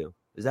thing to do.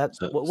 Is that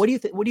what do you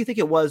think? What do you think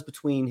it was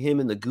between him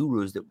and the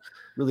gurus that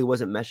really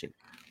wasn't meshing?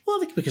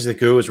 Well, I think because the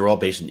gurus were all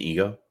based in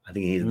ego. I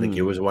think the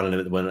gurus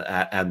wanted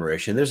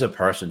admiration. There's a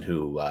person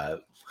who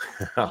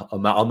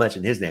I'll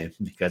mention his name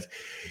because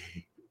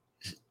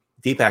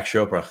Deepak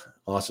Chopra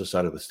also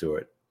started with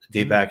Stuart.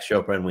 Deepak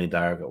Chopra and Wayne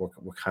Dyer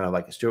were kind of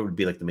like, Stuart would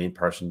be like the main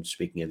person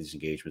speaking at these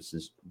engagements.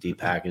 Since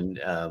Deepak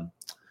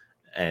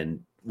and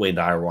Wayne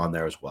Dyer were on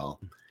there as well.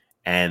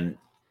 And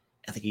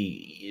I think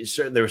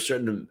there were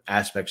certain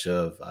aspects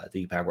of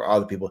Deepak where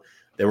other people,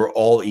 they were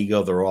all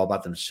ego. They were all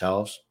about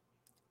themselves.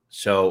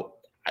 So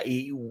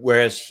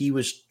whereas he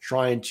was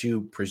trying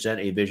to present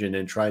a vision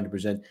and trying to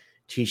present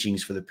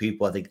teachings for the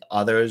people, I think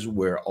others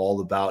were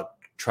all about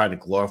trying to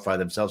glorify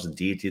themselves and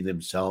deity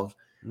themselves.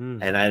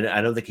 And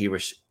I don't think he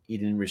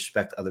didn't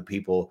respect other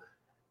people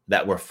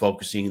that were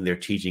focusing their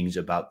teachings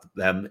about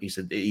them. He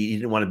said he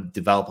didn't want to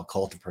develop a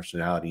cult of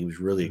personality. He was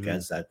really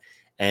against that.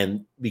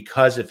 And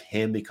because of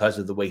him, because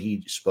of the way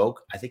he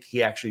spoke, I think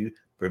he actually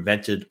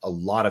prevented a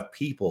lot of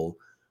people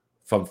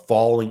from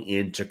falling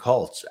into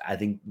cults. I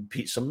think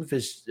some of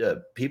his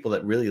people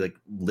that really like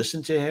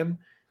listened to him,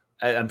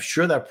 I'm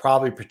sure they're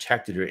probably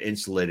protected or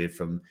insulated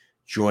from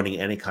joining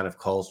any kind of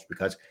cults,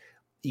 because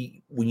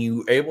when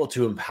you're able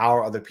to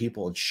empower other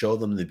people and show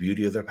them the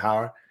beauty of their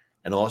power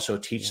and also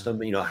teach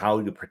them, how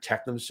to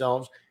protect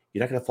themselves, you're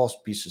not going to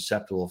be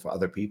susceptible for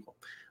other people.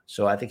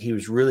 So I think he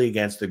was really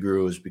against the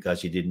gurus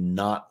because he did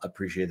not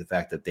appreciate the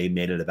fact that they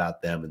made it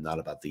about them and not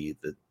about the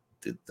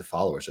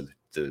followers or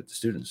the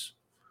students.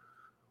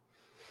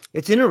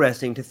 It's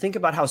interesting to think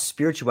about how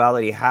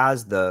spirituality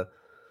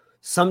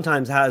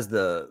sometimes has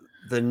the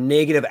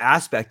negative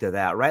aspect of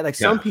that, right? Like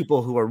some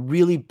people who are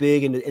really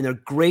big and they're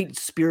great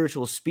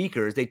spiritual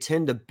speakers, they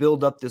tend to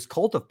build up this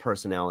cult of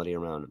personality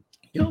around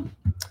them.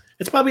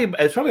 It's probably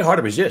hard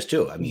to resist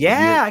too. I mean,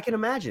 I can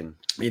imagine.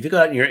 If you go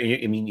out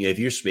and if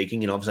you're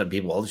speaking and all of a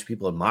sudden all these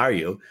people admire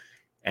you,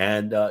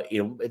 and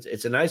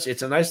it's a nice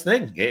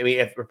thing. I mean,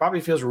 it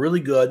probably feels really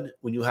good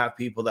when you have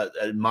people that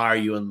admire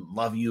you and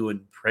love you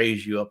and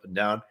praise you up and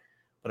down.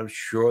 But I'm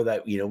sure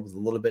that with a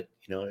little bit,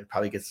 it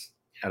probably gets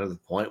out of the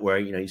point where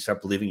you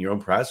start believing your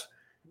own press,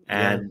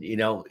 and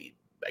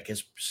I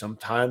guess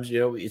sometimes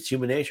it's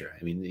human nature.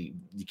 I mean,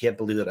 you can't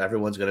believe that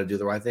everyone's going to do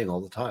the right thing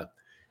all the time.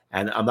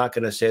 And I'm not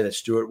going to say that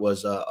Stuart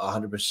was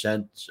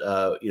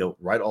 100%,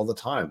 right all the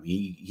time.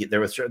 There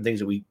were certain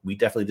things that we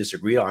definitely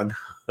disagreed on,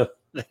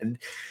 and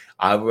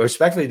I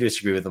respectfully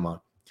disagree with him on.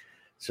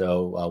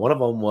 So one of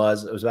them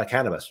was about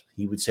cannabis.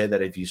 He would say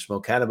that if you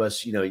smoke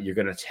cannabis, you're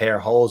going to tear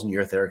holes in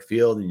your etheric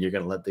field, and you're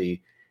going to let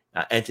the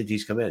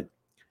entities come in.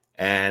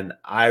 And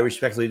I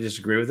respectfully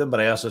disagree with him, but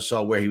I also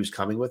saw where he was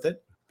coming with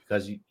it,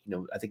 because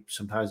I think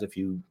sometimes if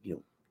you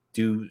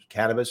do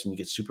cannabis and you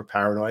get super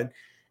paranoid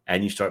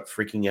and you start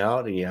freaking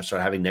out and you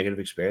start having negative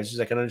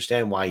experiences, I can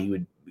understand why he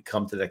would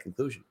come to that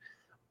conclusion.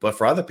 But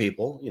for other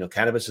people,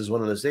 cannabis is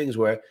one of those things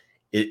where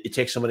it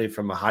takes somebody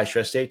from a high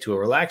stress state to a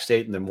relaxed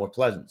state, and they're more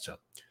pleasant. So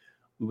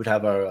we would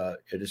have our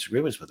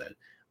disagreements with that.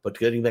 But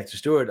getting back to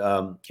Stuart,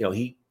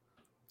 he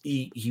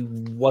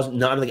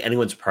wasn't. I don't think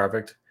anyone's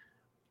perfect,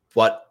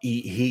 but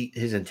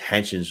his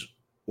intentions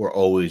were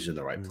always in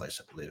the right place,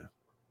 I believe.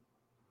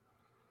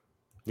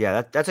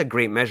 Yeah, that's a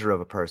great measure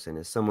of a person,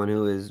 is someone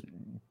who is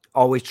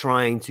always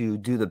trying to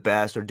do the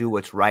best or do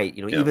what's right.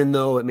 Even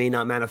though it may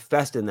not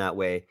manifest in that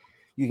way,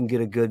 you can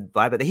get a good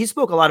vibe. He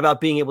spoke a lot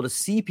about being able to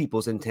see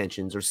people's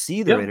intentions or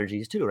see their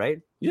energies too,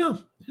 right? Yeah,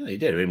 he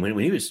did. I mean,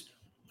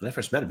 when I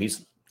first met him, he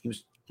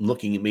was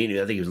looking at me, and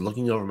I think he was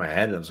looking over my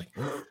head, and I was like,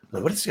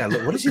 "What is this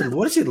guy? What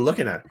is he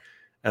looking at?"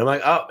 And I'm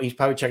like, "Oh, he's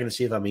probably checking to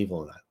see if I'm evil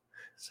or not."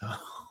 So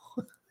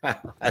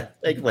I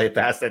think way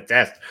past that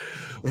test.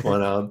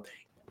 But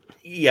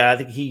I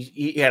think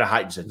he had a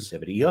heightened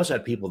sensitivity. He also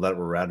had people that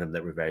were around him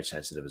that were very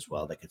sensitive as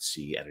well, that could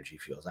see energy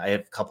fields. I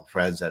have a couple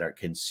friends that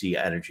can see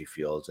energy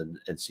fields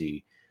and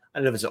see. I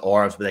don't know if it's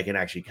auras, but they can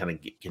actually kind of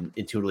can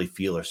intuitively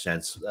feel or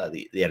sense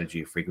the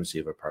energy or frequency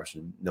of a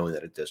person, knowing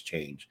that it does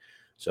change.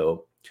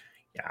 So,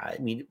 I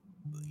mean,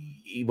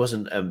 he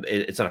wasn't.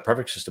 It's not a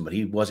perfect system, but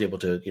he was able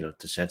to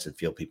to sense and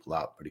feel people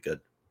out pretty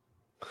good.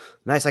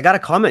 Nice. I got a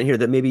comment here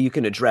that maybe you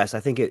can address.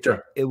 I think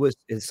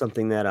it's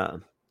something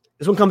that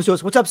this one comes to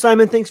us. What's up,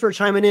 Simon? Thanks for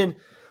chiming in.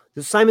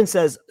 Simon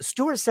says,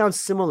 Stuart sounds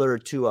similar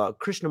to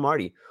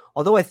Krishnamurti,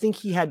 although I think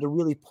he had to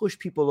really push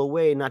people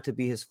away not to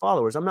be his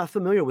followers. I'm not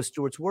familiar with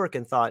Stuart's work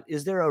and thought,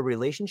 is there a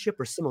relationship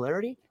or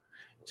similarity?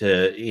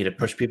 To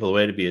push people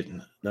away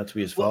not to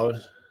be his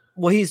followers?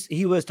 Well,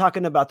 he was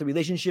talking about the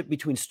relationship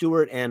between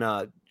Stuart and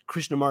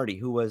Krishnamurti,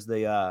 who was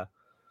the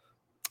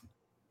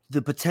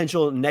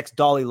potential next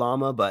Dalai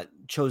Lama, but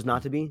chose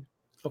not to be.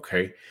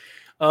 Okay.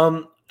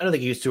 I don't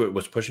think Stuart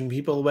was pushing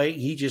people away.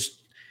 He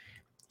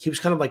was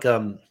kind of like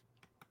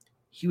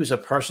he was a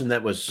person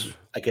that was,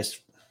 I guess,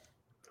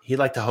 he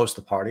liked to host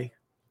the party.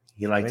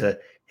 He liked to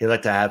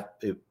have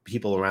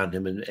people around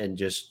him and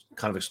just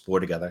kind of explore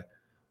together.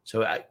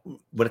 So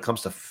when it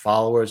comes to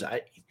followers,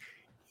 I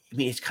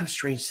mean, it's kind of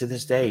strange to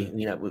this day,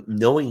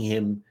 knowing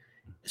him,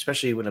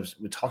 especially when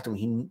we talked to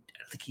him, I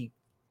don't think he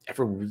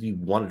ever really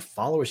wanted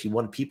followers. He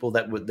wanted people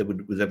that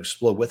would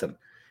explore with him.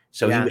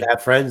 So he would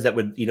have friends that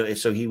would,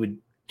 so he would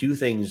do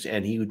things,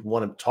 and he would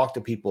want to talk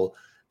to people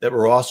that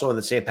were also on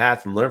the same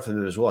path and learn from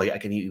them as well.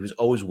 He was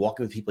always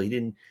walking with people. He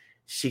didn't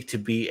seek to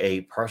be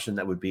a person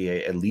that would be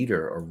a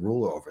leader or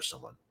ruler over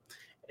someone.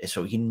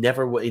 So he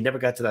never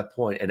got to that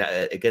point. And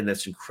again,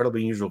 that's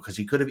incredibly unusual, because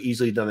he could have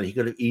easily done that. He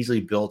could have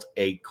easily built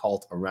a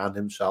cult around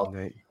himself.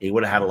 Right. He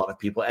would have had a lot of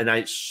people. And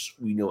I've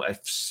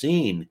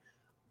seen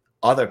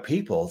other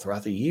people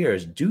throughout the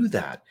years do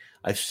that.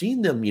 I've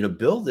seen them,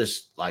 build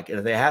this, like, and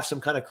if they have some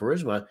kind of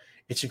charisma,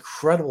 it's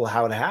incredible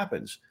how it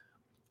happens.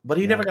 But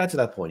he never got to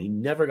that point. He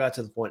never got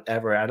to the point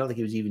ever. I don't think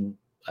he was even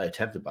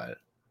attempted by it.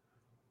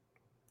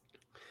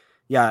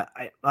 Yeah,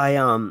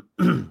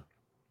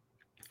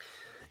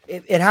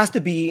 it has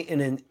to be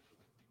an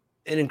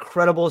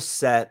incredible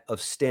set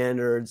of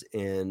standards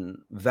and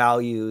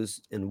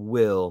values and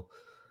will.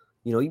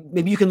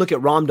 Maybe you can look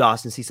at Ram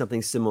Dass and see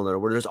something similar,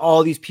 where there's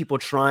all these people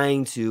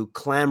trying to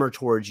clamor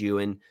towards you.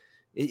 And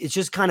it's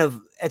just kind of,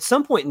 at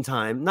some point in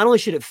time, not only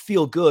should it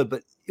feel good,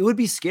 but it would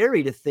be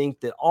scary to think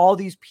that all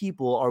these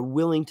people are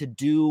willing to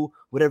do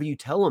whatever you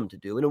tell them to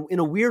do. In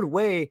a weird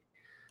way,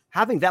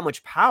 having that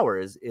much power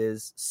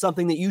is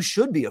something that you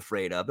should be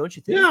afraid of, don't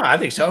you think? Yeah, I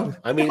think so.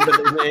 I mean,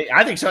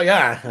 I think so.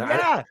 Yeah.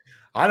 Yeah.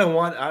 I don't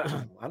want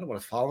a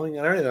following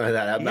or anything like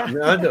that.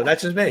 No,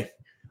 that's just me.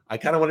 I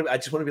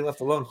just want to be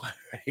left alone.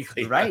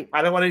 Frankly. Right.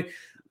 I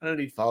don't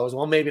need followers.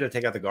 Well, maybe to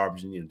take out the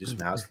garbage and do some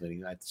house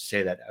cleaning. I'd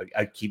say that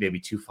I'd keep maybe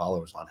 2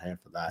 followers on hand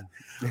for that.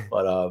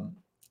 But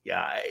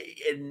yeah,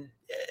 and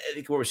I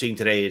think what we're seeing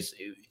today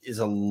is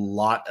a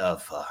lot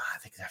of.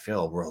 I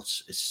feel the world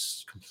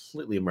is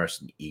completely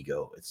immersed in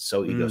ego. It's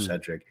so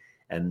egocentric,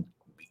 and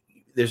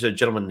there's a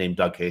gentleman named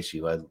Doug Casey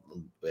who I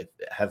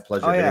have the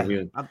pleasure of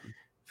interviewing.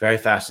 Very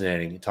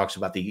fascinating. He talks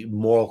about the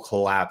moral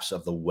collapse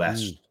of the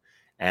West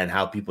and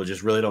how people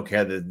just really don't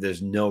care, that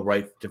there's no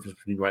difference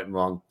between right and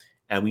wrong.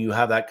 And when you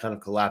have that kind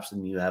of collapse,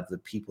 and you have the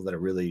people that are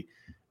really,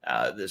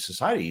 the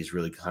society is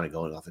really kind of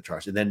going off the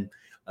charts. And then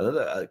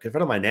a good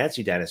friend of mine,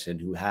 Nancy Dennison,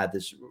 who had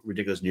this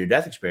ridiculous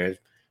near-death experience,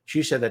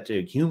 she said that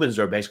humans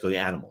are basically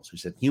animals. She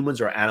said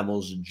humans are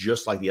animals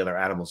just like the other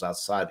animals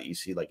outside that you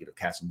see, like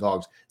cats and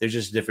dogs. There's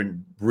just a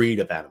different breed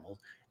of animal.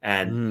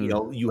 And,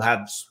 you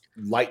have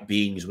light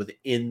beings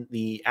within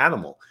the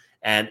animal.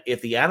 And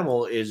if the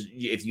animal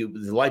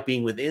the light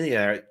being within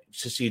there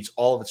succeeds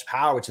all of its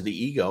power to the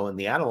ego and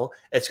the animal,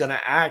 it's going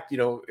to act,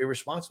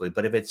 irresponsibly.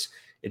 But if it's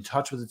in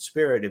touch with its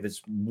spirit, if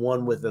it's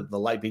one with the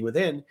light being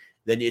within,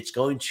 then it's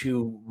going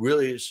to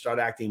really start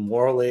acting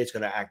morally. It's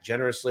going to act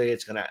generously.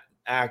 It's going to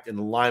act in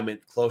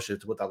alignment closer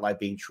to what that light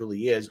being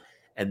truly is,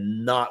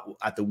 and not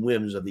at the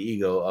whims of the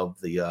ego of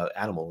the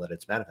animal that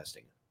it's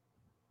manifesting.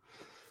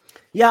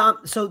 Yeah.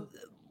 So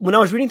when I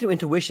was reading through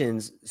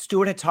Intuitions,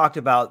 Stuart had talked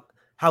about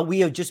how we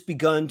have just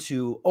begun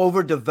to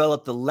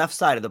overdevelop the left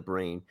side of the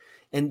brain.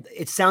 And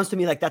it sounds to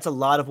me like that's a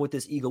lot of what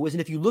this ego is.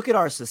 And if you look at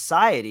our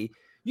society,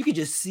 you can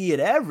just see it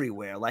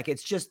everywhere. Like,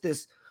 it's just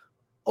this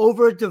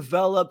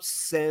overdeveloped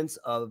sense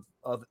of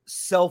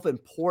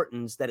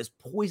self-importance that is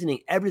poisoning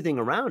everything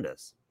around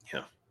us.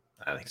 Yeah,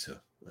 I think so.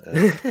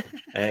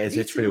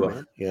 It's pretty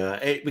well.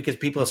 Yeah, because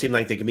people seem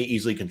like they can be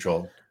easily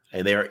controlled,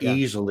 and they are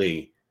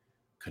easily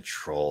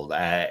controlled.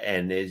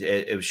 And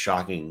it was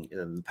shocking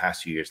in the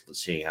past few years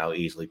seeing how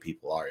easily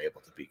people are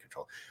able to be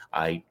controlled.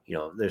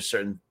 There's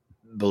certain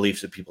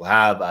beliefs that people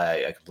have.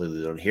 I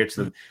completely don't adhere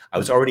to them. I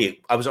was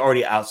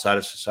already outside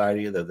of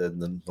society,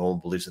 the normal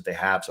beliefs that they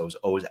have. So I was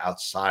always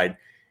outside,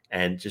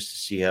 and just to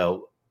see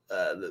how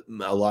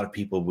a lot of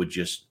people would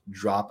just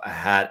drop a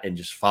hat and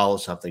just follow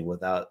something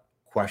without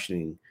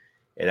questioning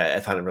it. I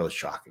found it really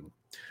shocking.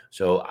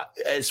 So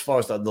as far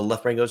as the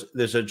left brain goes,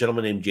 there's a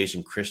gentleman named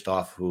Jason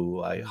Christoff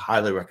who I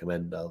highly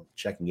recommend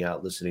checking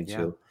out, listening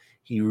to.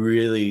 He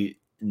really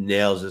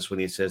nails this when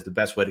he says the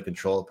best way to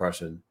control a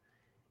person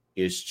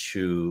is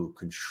to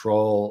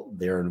control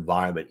their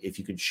environment. If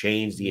you can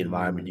change the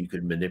environment, you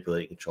can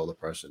manipulate and control the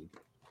person.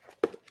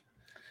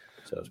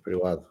 So it's pretty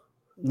wild.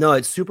 No,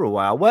 it's super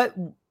wild.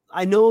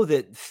 I know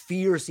that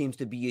fear seems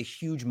to be a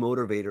huge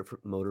motivation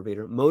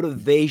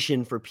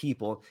for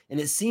people. And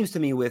it seems to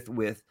me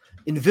with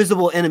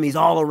invisible enemies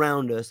all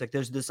around us, like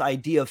there's this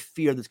idea of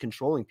fear that's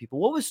controlling people.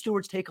 What was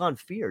Stuart's take on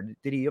fear?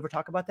 Did he ever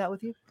talk about that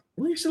with you?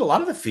 Well, he said a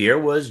lot of the fear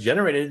was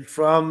generated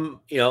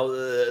from,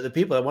 the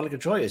people that want to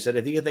control you. He said,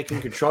 if they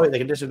can control you, they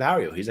can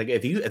disempower you. He's like,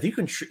 if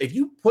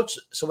you put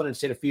someone in a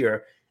state of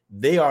fear,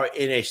 they are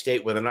in a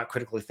state where they're not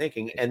critically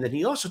thinking. And then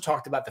he also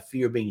talked about the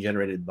fear being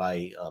generated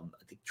by, I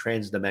think,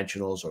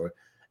 transdimensionals or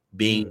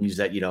beings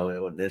that,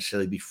 won't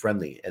necessarily be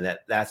friendly, and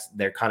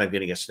they're kind of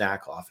getting a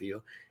snack off of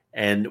you.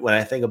 And when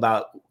I think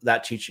about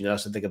that teaching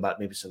us, I think about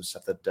maybe some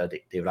stuff that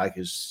David Icke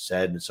has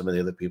said, and some of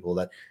the other people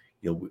that,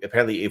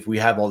 apparently if we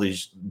have all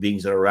these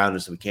beings that are around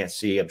us that we can't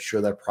see, I'm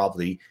sure they're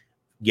probably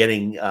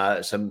getting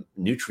some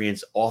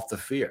nutrients off the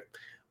fear.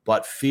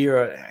 But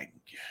fear,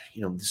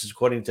 this is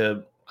according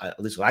to at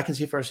least what I can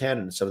see firsthand,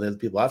 and some of the other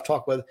people I've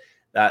talked with,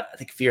 that I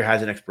think fear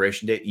has an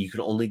expiration date. You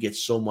can only get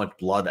so much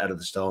blood out of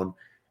the stone.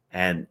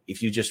 And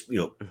if you just,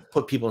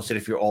 put people in a state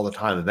of fear all the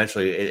time,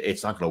 eventually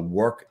it's not going to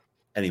work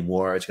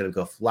anymore. It's going to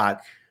go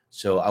flat.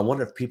 So I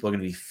wonder if people are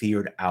going to be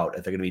feared out,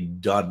 if they're going to be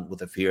done with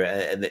the fear,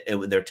 and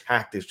their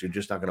tactics are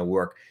just not going to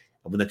work.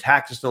 And when the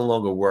tactics no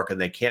longer work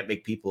and they can't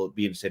make people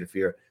be in a state of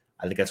fear,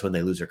 I think that's when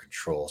they lose their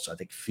control. So I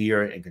think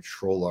fear and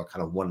control are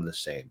kind of one and the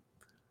same.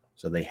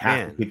 So they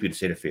have to keep you in a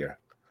state of fear.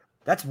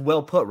 That's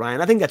well put,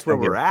 Ryan. I think that's where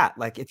we're at.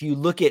 Like if you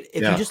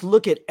just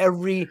look at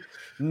every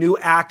new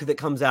act that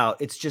comes out,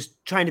 it's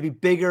just trying to be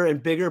bigger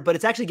and bigger, but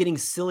it's actually getting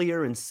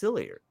sillier and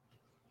sillier.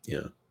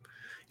 Yeah,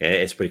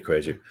 it's pretty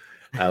crazy.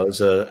 There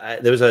was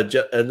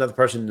another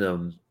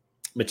person,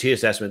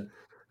 Matthias Essman,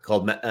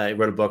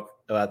 wrote a book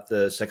about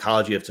the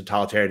psychology of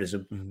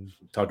totalitarianism.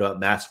 Talked about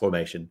mass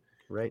formation,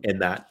 right? In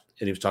that,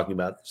 and he was talking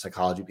about the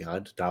psychology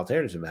behind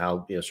totalitarianism,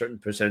 how certain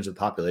percentage of the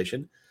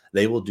population,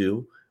 they will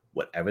do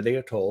whatever they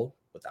are told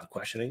without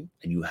questioning,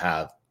 and you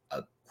have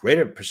a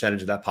greater percentage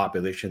of that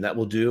population that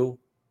will do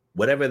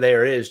whatever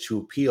there is to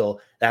appeal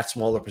that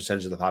smaller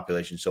percentage of the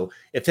population. So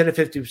if 10 to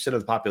 50% of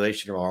the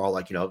population are all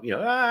like, the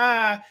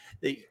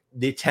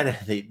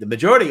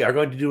majority are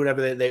going to do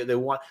whatever they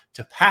want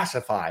to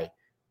pacify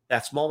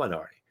that small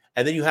minority.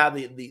 And then you have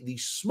the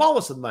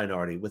smallest of the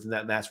minority within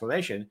that mass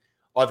formation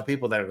are the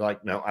people that are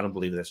like, no, I don't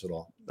believe this at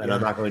all, and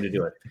I'm not going to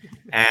do it.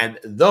 And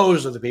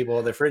those are the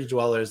people, the fringe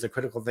dwellers, the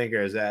critical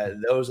thinkers,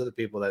 those are the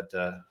people that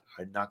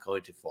are not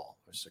going to fall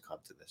or succumb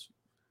to this.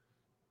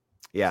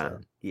 Yeah. So,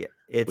 yeah.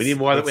 We need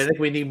more. I think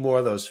we need more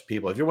of those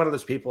people. If you're one of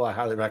those people, I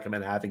highly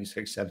recommend having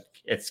 6, 7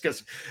 kids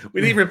because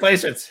we need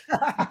replacements.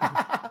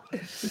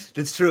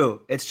 It's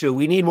true. It's true.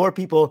 We need more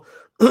people.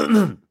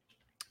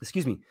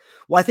 Excuse me.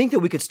 Well, I think that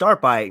we could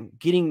start by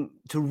getting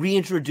to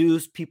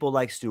reintroduce people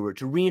like Stuart,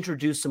 to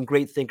reintroduce some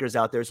great thinkers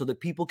out there so that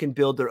people can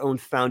build their own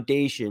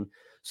foundation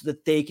so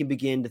that they can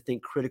begin to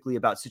think critically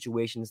about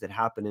situations that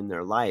happen in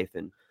their life.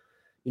 And,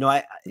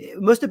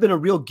 it must have been a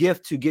real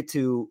gift to get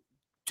to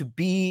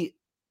be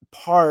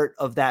part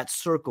of that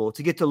circle,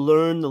 to get to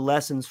learn the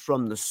lessons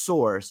from the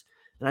source.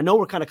 And I know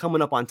we're kind of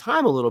coming up on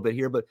time a little bit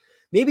here, but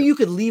maybe you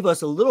could leave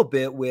us a little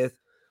bit with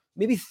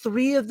maybe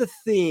 3 of the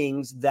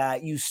things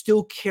that you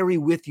still carry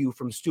with you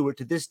from Stuart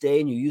to this day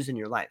and you use in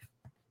your life.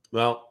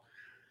 Well,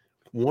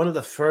 one of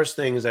the first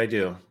things I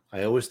do,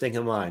 I always think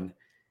in mind,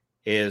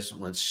 is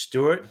when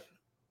Stuart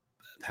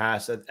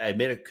passed, I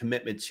made a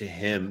commitment to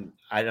him.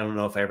 I don't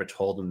know if I ever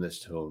told him this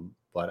to him,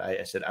 but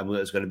I said, I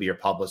was going to be your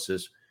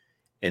publicist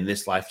in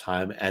this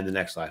lifetime and the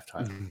next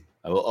lifetime. Mm-hmm.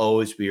 I will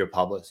always be your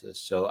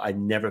publicist. So I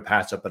never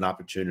pass up an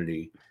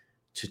opportunity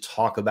to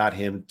talk about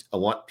him. I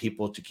want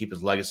people to keep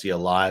his legacy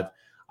alive.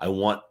 I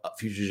want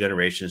future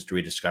generations to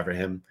rediscover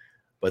him.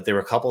 But there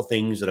are a couple of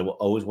things that I will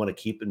always want to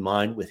keep in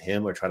mind with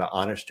him or try to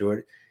honor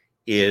Stuart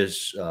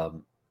is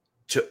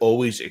to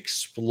always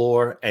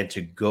explore and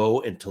to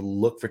go and to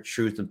look for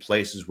truth in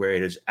places where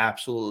it is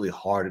absolutely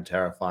hard and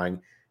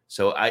terrifying.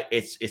 So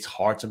it's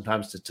hard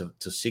sometimes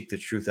to seek the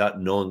truth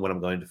out, knowing what I'm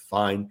going to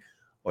find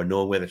or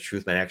knowing where the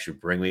truth might actually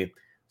bring me.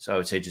 So I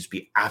would say just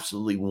be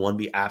absolutely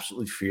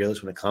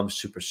fearless when it comes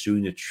to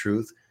pursuing the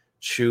truth.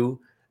 2,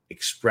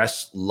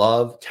 express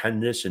love,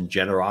 tenderness, and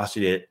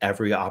generosity at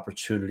every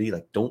opportunity.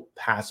 Like, don't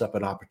pass up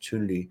an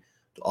opportunity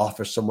to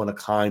offer someone a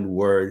kind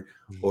word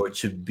or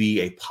to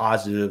be a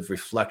positive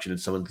reflection in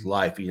someone's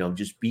life.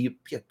 Just be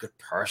a good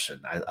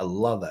person. I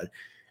love that.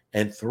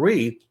 And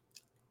 3,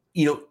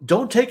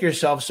 don't take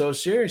yourself so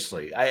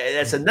seriously.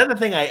 That's another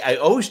thing I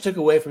always took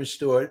away from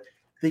Stuart,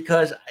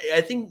 because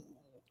I think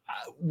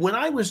when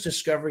I was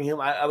discovering him,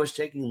 I was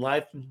taking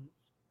life a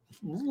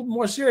little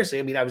more seriously.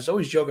 I mean, I was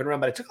always joking around,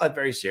 but I took life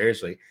very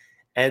seriously.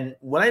 And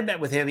when I met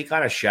with him, he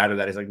kind of shattered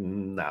that. He's like,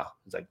 no.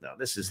 He's like, no,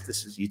 this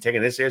is you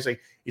taking this seriously?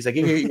 He's like,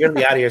 you're gonna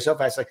be out of here so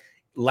fast. Like,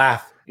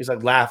 laugh. He's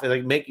like, laugh.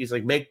 He's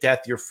like, make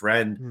death your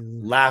friend.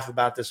 Mm-hmm. Laugh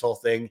about this whole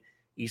thing.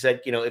 He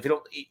said, if you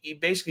don't, he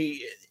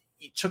basically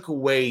he took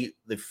away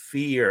the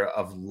fear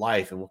of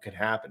life and what could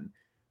happen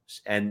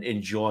and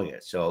enjoying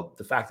it. So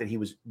the fact that he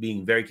was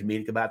being very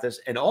comedic about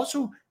this, and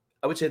also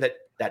I would say that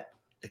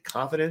the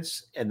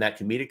confidence and that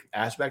comedic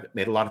aspect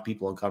made a lot of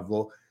people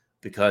uncomfortable,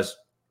 because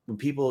when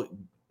people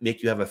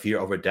make you have a fear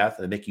over death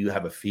and make you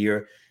have a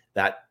fear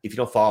that if you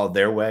don't follow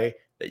their way,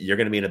 that you're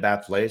going to be in a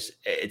bad place,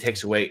 it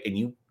takes away, and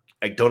you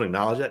don't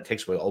acknowledge that, it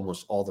takes away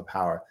almost all the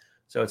power.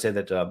 So I'd say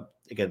that,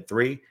 again,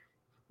 3,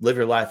 live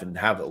your life and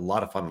have a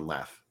lot of fun and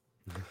laugh.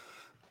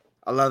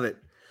 I love it.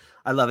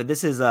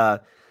 This is I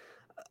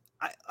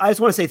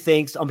just want to say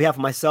thanks on behalf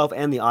of myself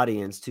and the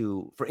audience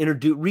for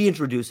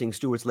reintroducing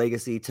Stuart's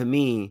legacy to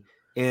me.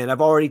 And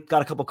I've already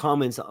got a couple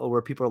comments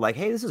where people are like,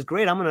 hey, this is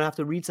great. I'm going to have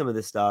to read some of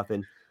this stuff.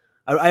 And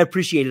I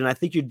appreciate it. And I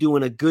think you're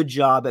doing a good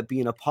job at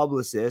being a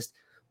publicist.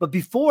 But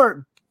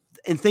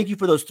and thank you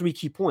for those 3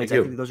 key points.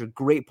 I think those are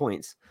great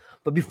points.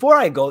 But before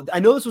I go,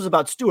 I know this was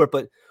about Stuart,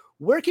 but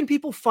where can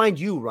people find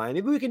you, Ryan?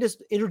 Maybe we can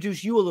just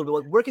introduce you a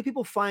little bit. Where can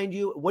people find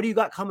you? What do you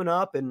got coming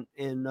up? And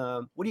what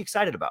are you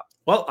excited about?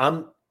 Well,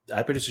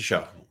 I produce a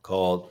show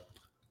called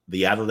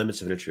The Outer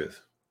Limits of Inner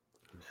Truth.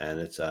 And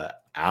it's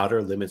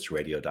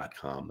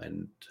outerlimitsradio.com.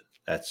 And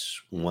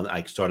that's one,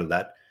 I started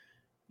that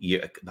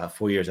year, about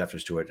 4 years after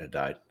Stuart had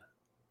died.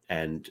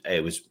 And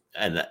it was,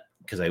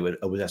 because I would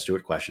always ask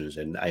Stuart questions,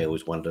 and I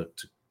always wanted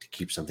to to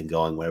keep something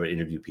going whenever I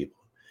interview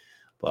people.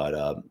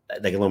 But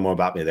they can learn more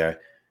about me there.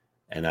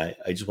 And I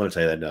just want to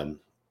say that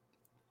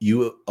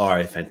you are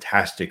a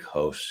fantastic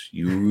host.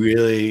 You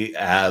really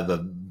have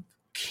a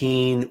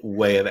keen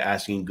way of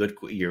asking good.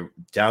 You're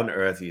down to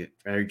earth. You're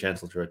very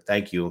gentle to it.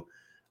 Thank you.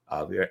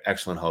 You're an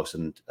excellent host.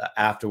 And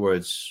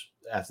afterwards,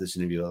 after this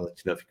interview, I'll let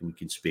you know if we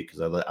can speak,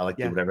 because I like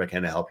to do whatever I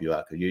can to help you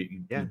out, because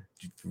you're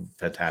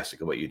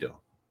fantastic at what you do.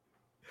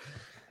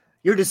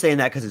 You're just saying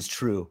that because it's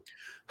true.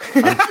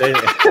 I'm saying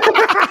it.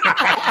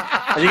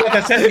 And you got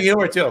that sense of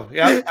humor too.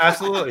 Yeah,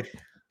 absolutely.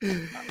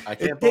 I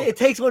can't. It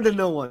takes one to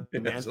know one,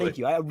 man. Thank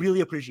you. I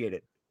really appreciate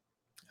it.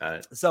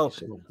 So,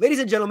 ladies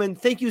and gentlemen,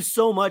 thank you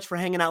so much for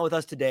hanging out with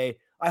us today.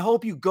 I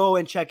hope you go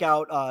and check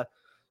out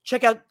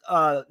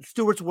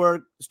Stuart's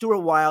work, Stuart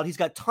Wilde. He's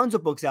got tons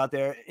of books out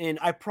there, and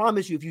I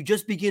promise you, if you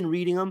just begin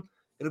reading them,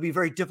 it'll be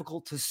very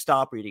difficult to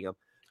stop reading them.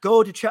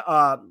 Go to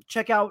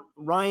check out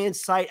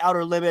Ryan's site,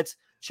 Outer Limits.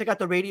 Check out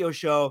the radio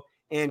show,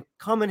 and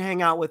come and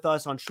hang out with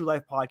us on True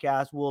Life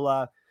Podcast.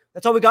 We'll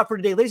that's all we got for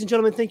today. Ladies and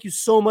gentlemen, thank you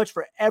so much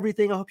for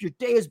everything. I hope your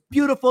day is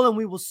beautiful, and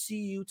we will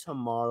see you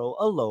tomorrow.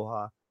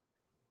 Aloha.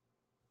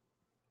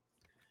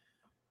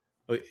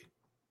 Wait,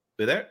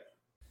 you there?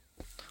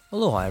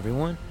 Aloha,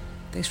 everyone.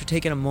 Thanks for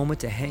taking a moment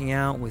to hang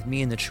out with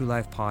me in the True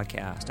Life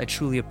Podcast. I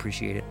truly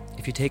appreciate it.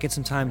 If you're taking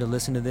some time to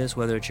listen to this,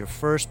 whether it's your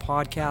first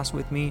podcast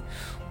with me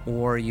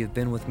or you've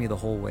been with me the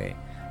whole way,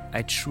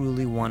 I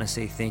truly want to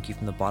say thank you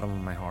from the bottom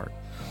of my heart.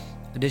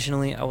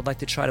 Additionally, I would like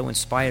to try to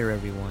inspire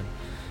everyone.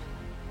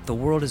 The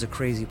world is a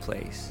crazy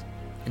place,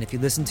 and if you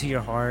listen to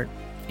your heart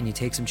and you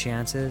take some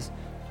chances,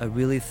 I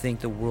really think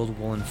the world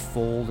will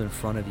unfold in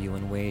front of you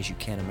in ways you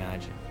can't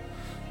imagine.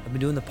 I've been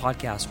doing the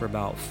podcast for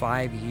about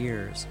 5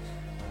 years.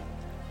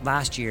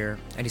 Last year,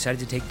 I decided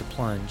to take the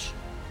plunge.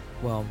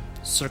 Well,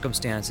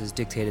 circumstances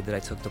dictated that I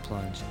took the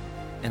plunge,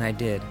 and I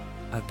did.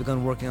 I've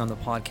begun working on the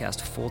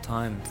podcast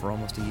full-time for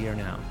almost a year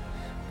now,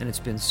 and it's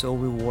been so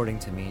rewarding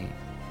to me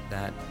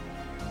that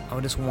I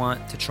just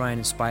want to try and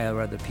inspire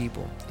other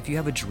people. If you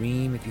have a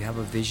dream, if you have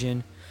a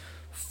vision,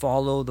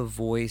 follow the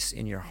voice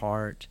in your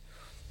heart,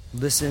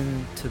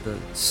 listen to the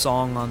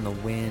song on the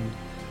wind,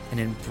 and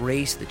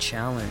embrace the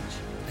challenge.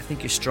 I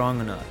think you're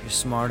strong enough, you're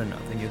smart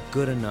enough, and you're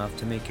good enough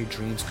to make your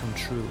dreams come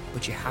true,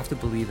 but you have to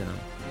believe in them.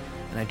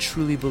 And I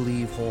truly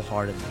believe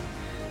wholeheartedly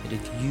that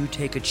if you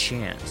take a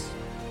chance,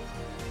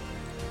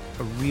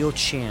 a real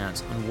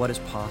chance on what is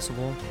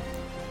possible,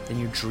 then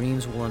your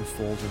dreams will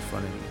unfold in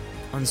front of you.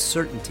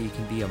 Uncertainty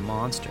can be a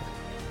monster.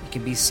 It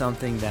can be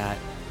something that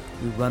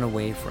we run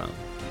away from.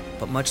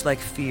 But much like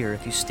fear,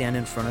 if you stand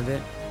in front of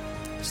it,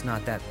 it's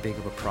not that big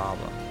of a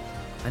problem.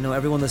 I know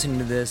everyone listening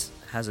to this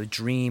has a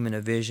dream and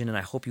a vision, and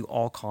I hope you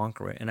all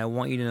conquer it. And I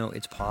want you to know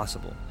it's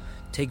possible.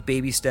 Take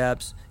baby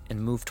steps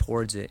and move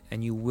towards it,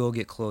 and you will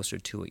get closer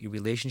to it. Your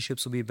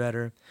relationships will be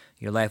better.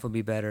 Your life will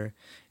be better.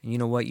 And you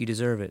know what? You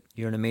deserve it.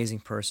 You're an amazing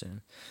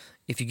person.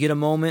 If you get a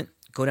moment,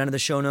 go down to the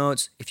show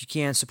notes. If you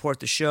can, support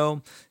the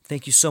show.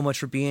 Thank you so much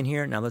for being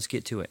here. Now let's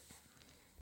get to it.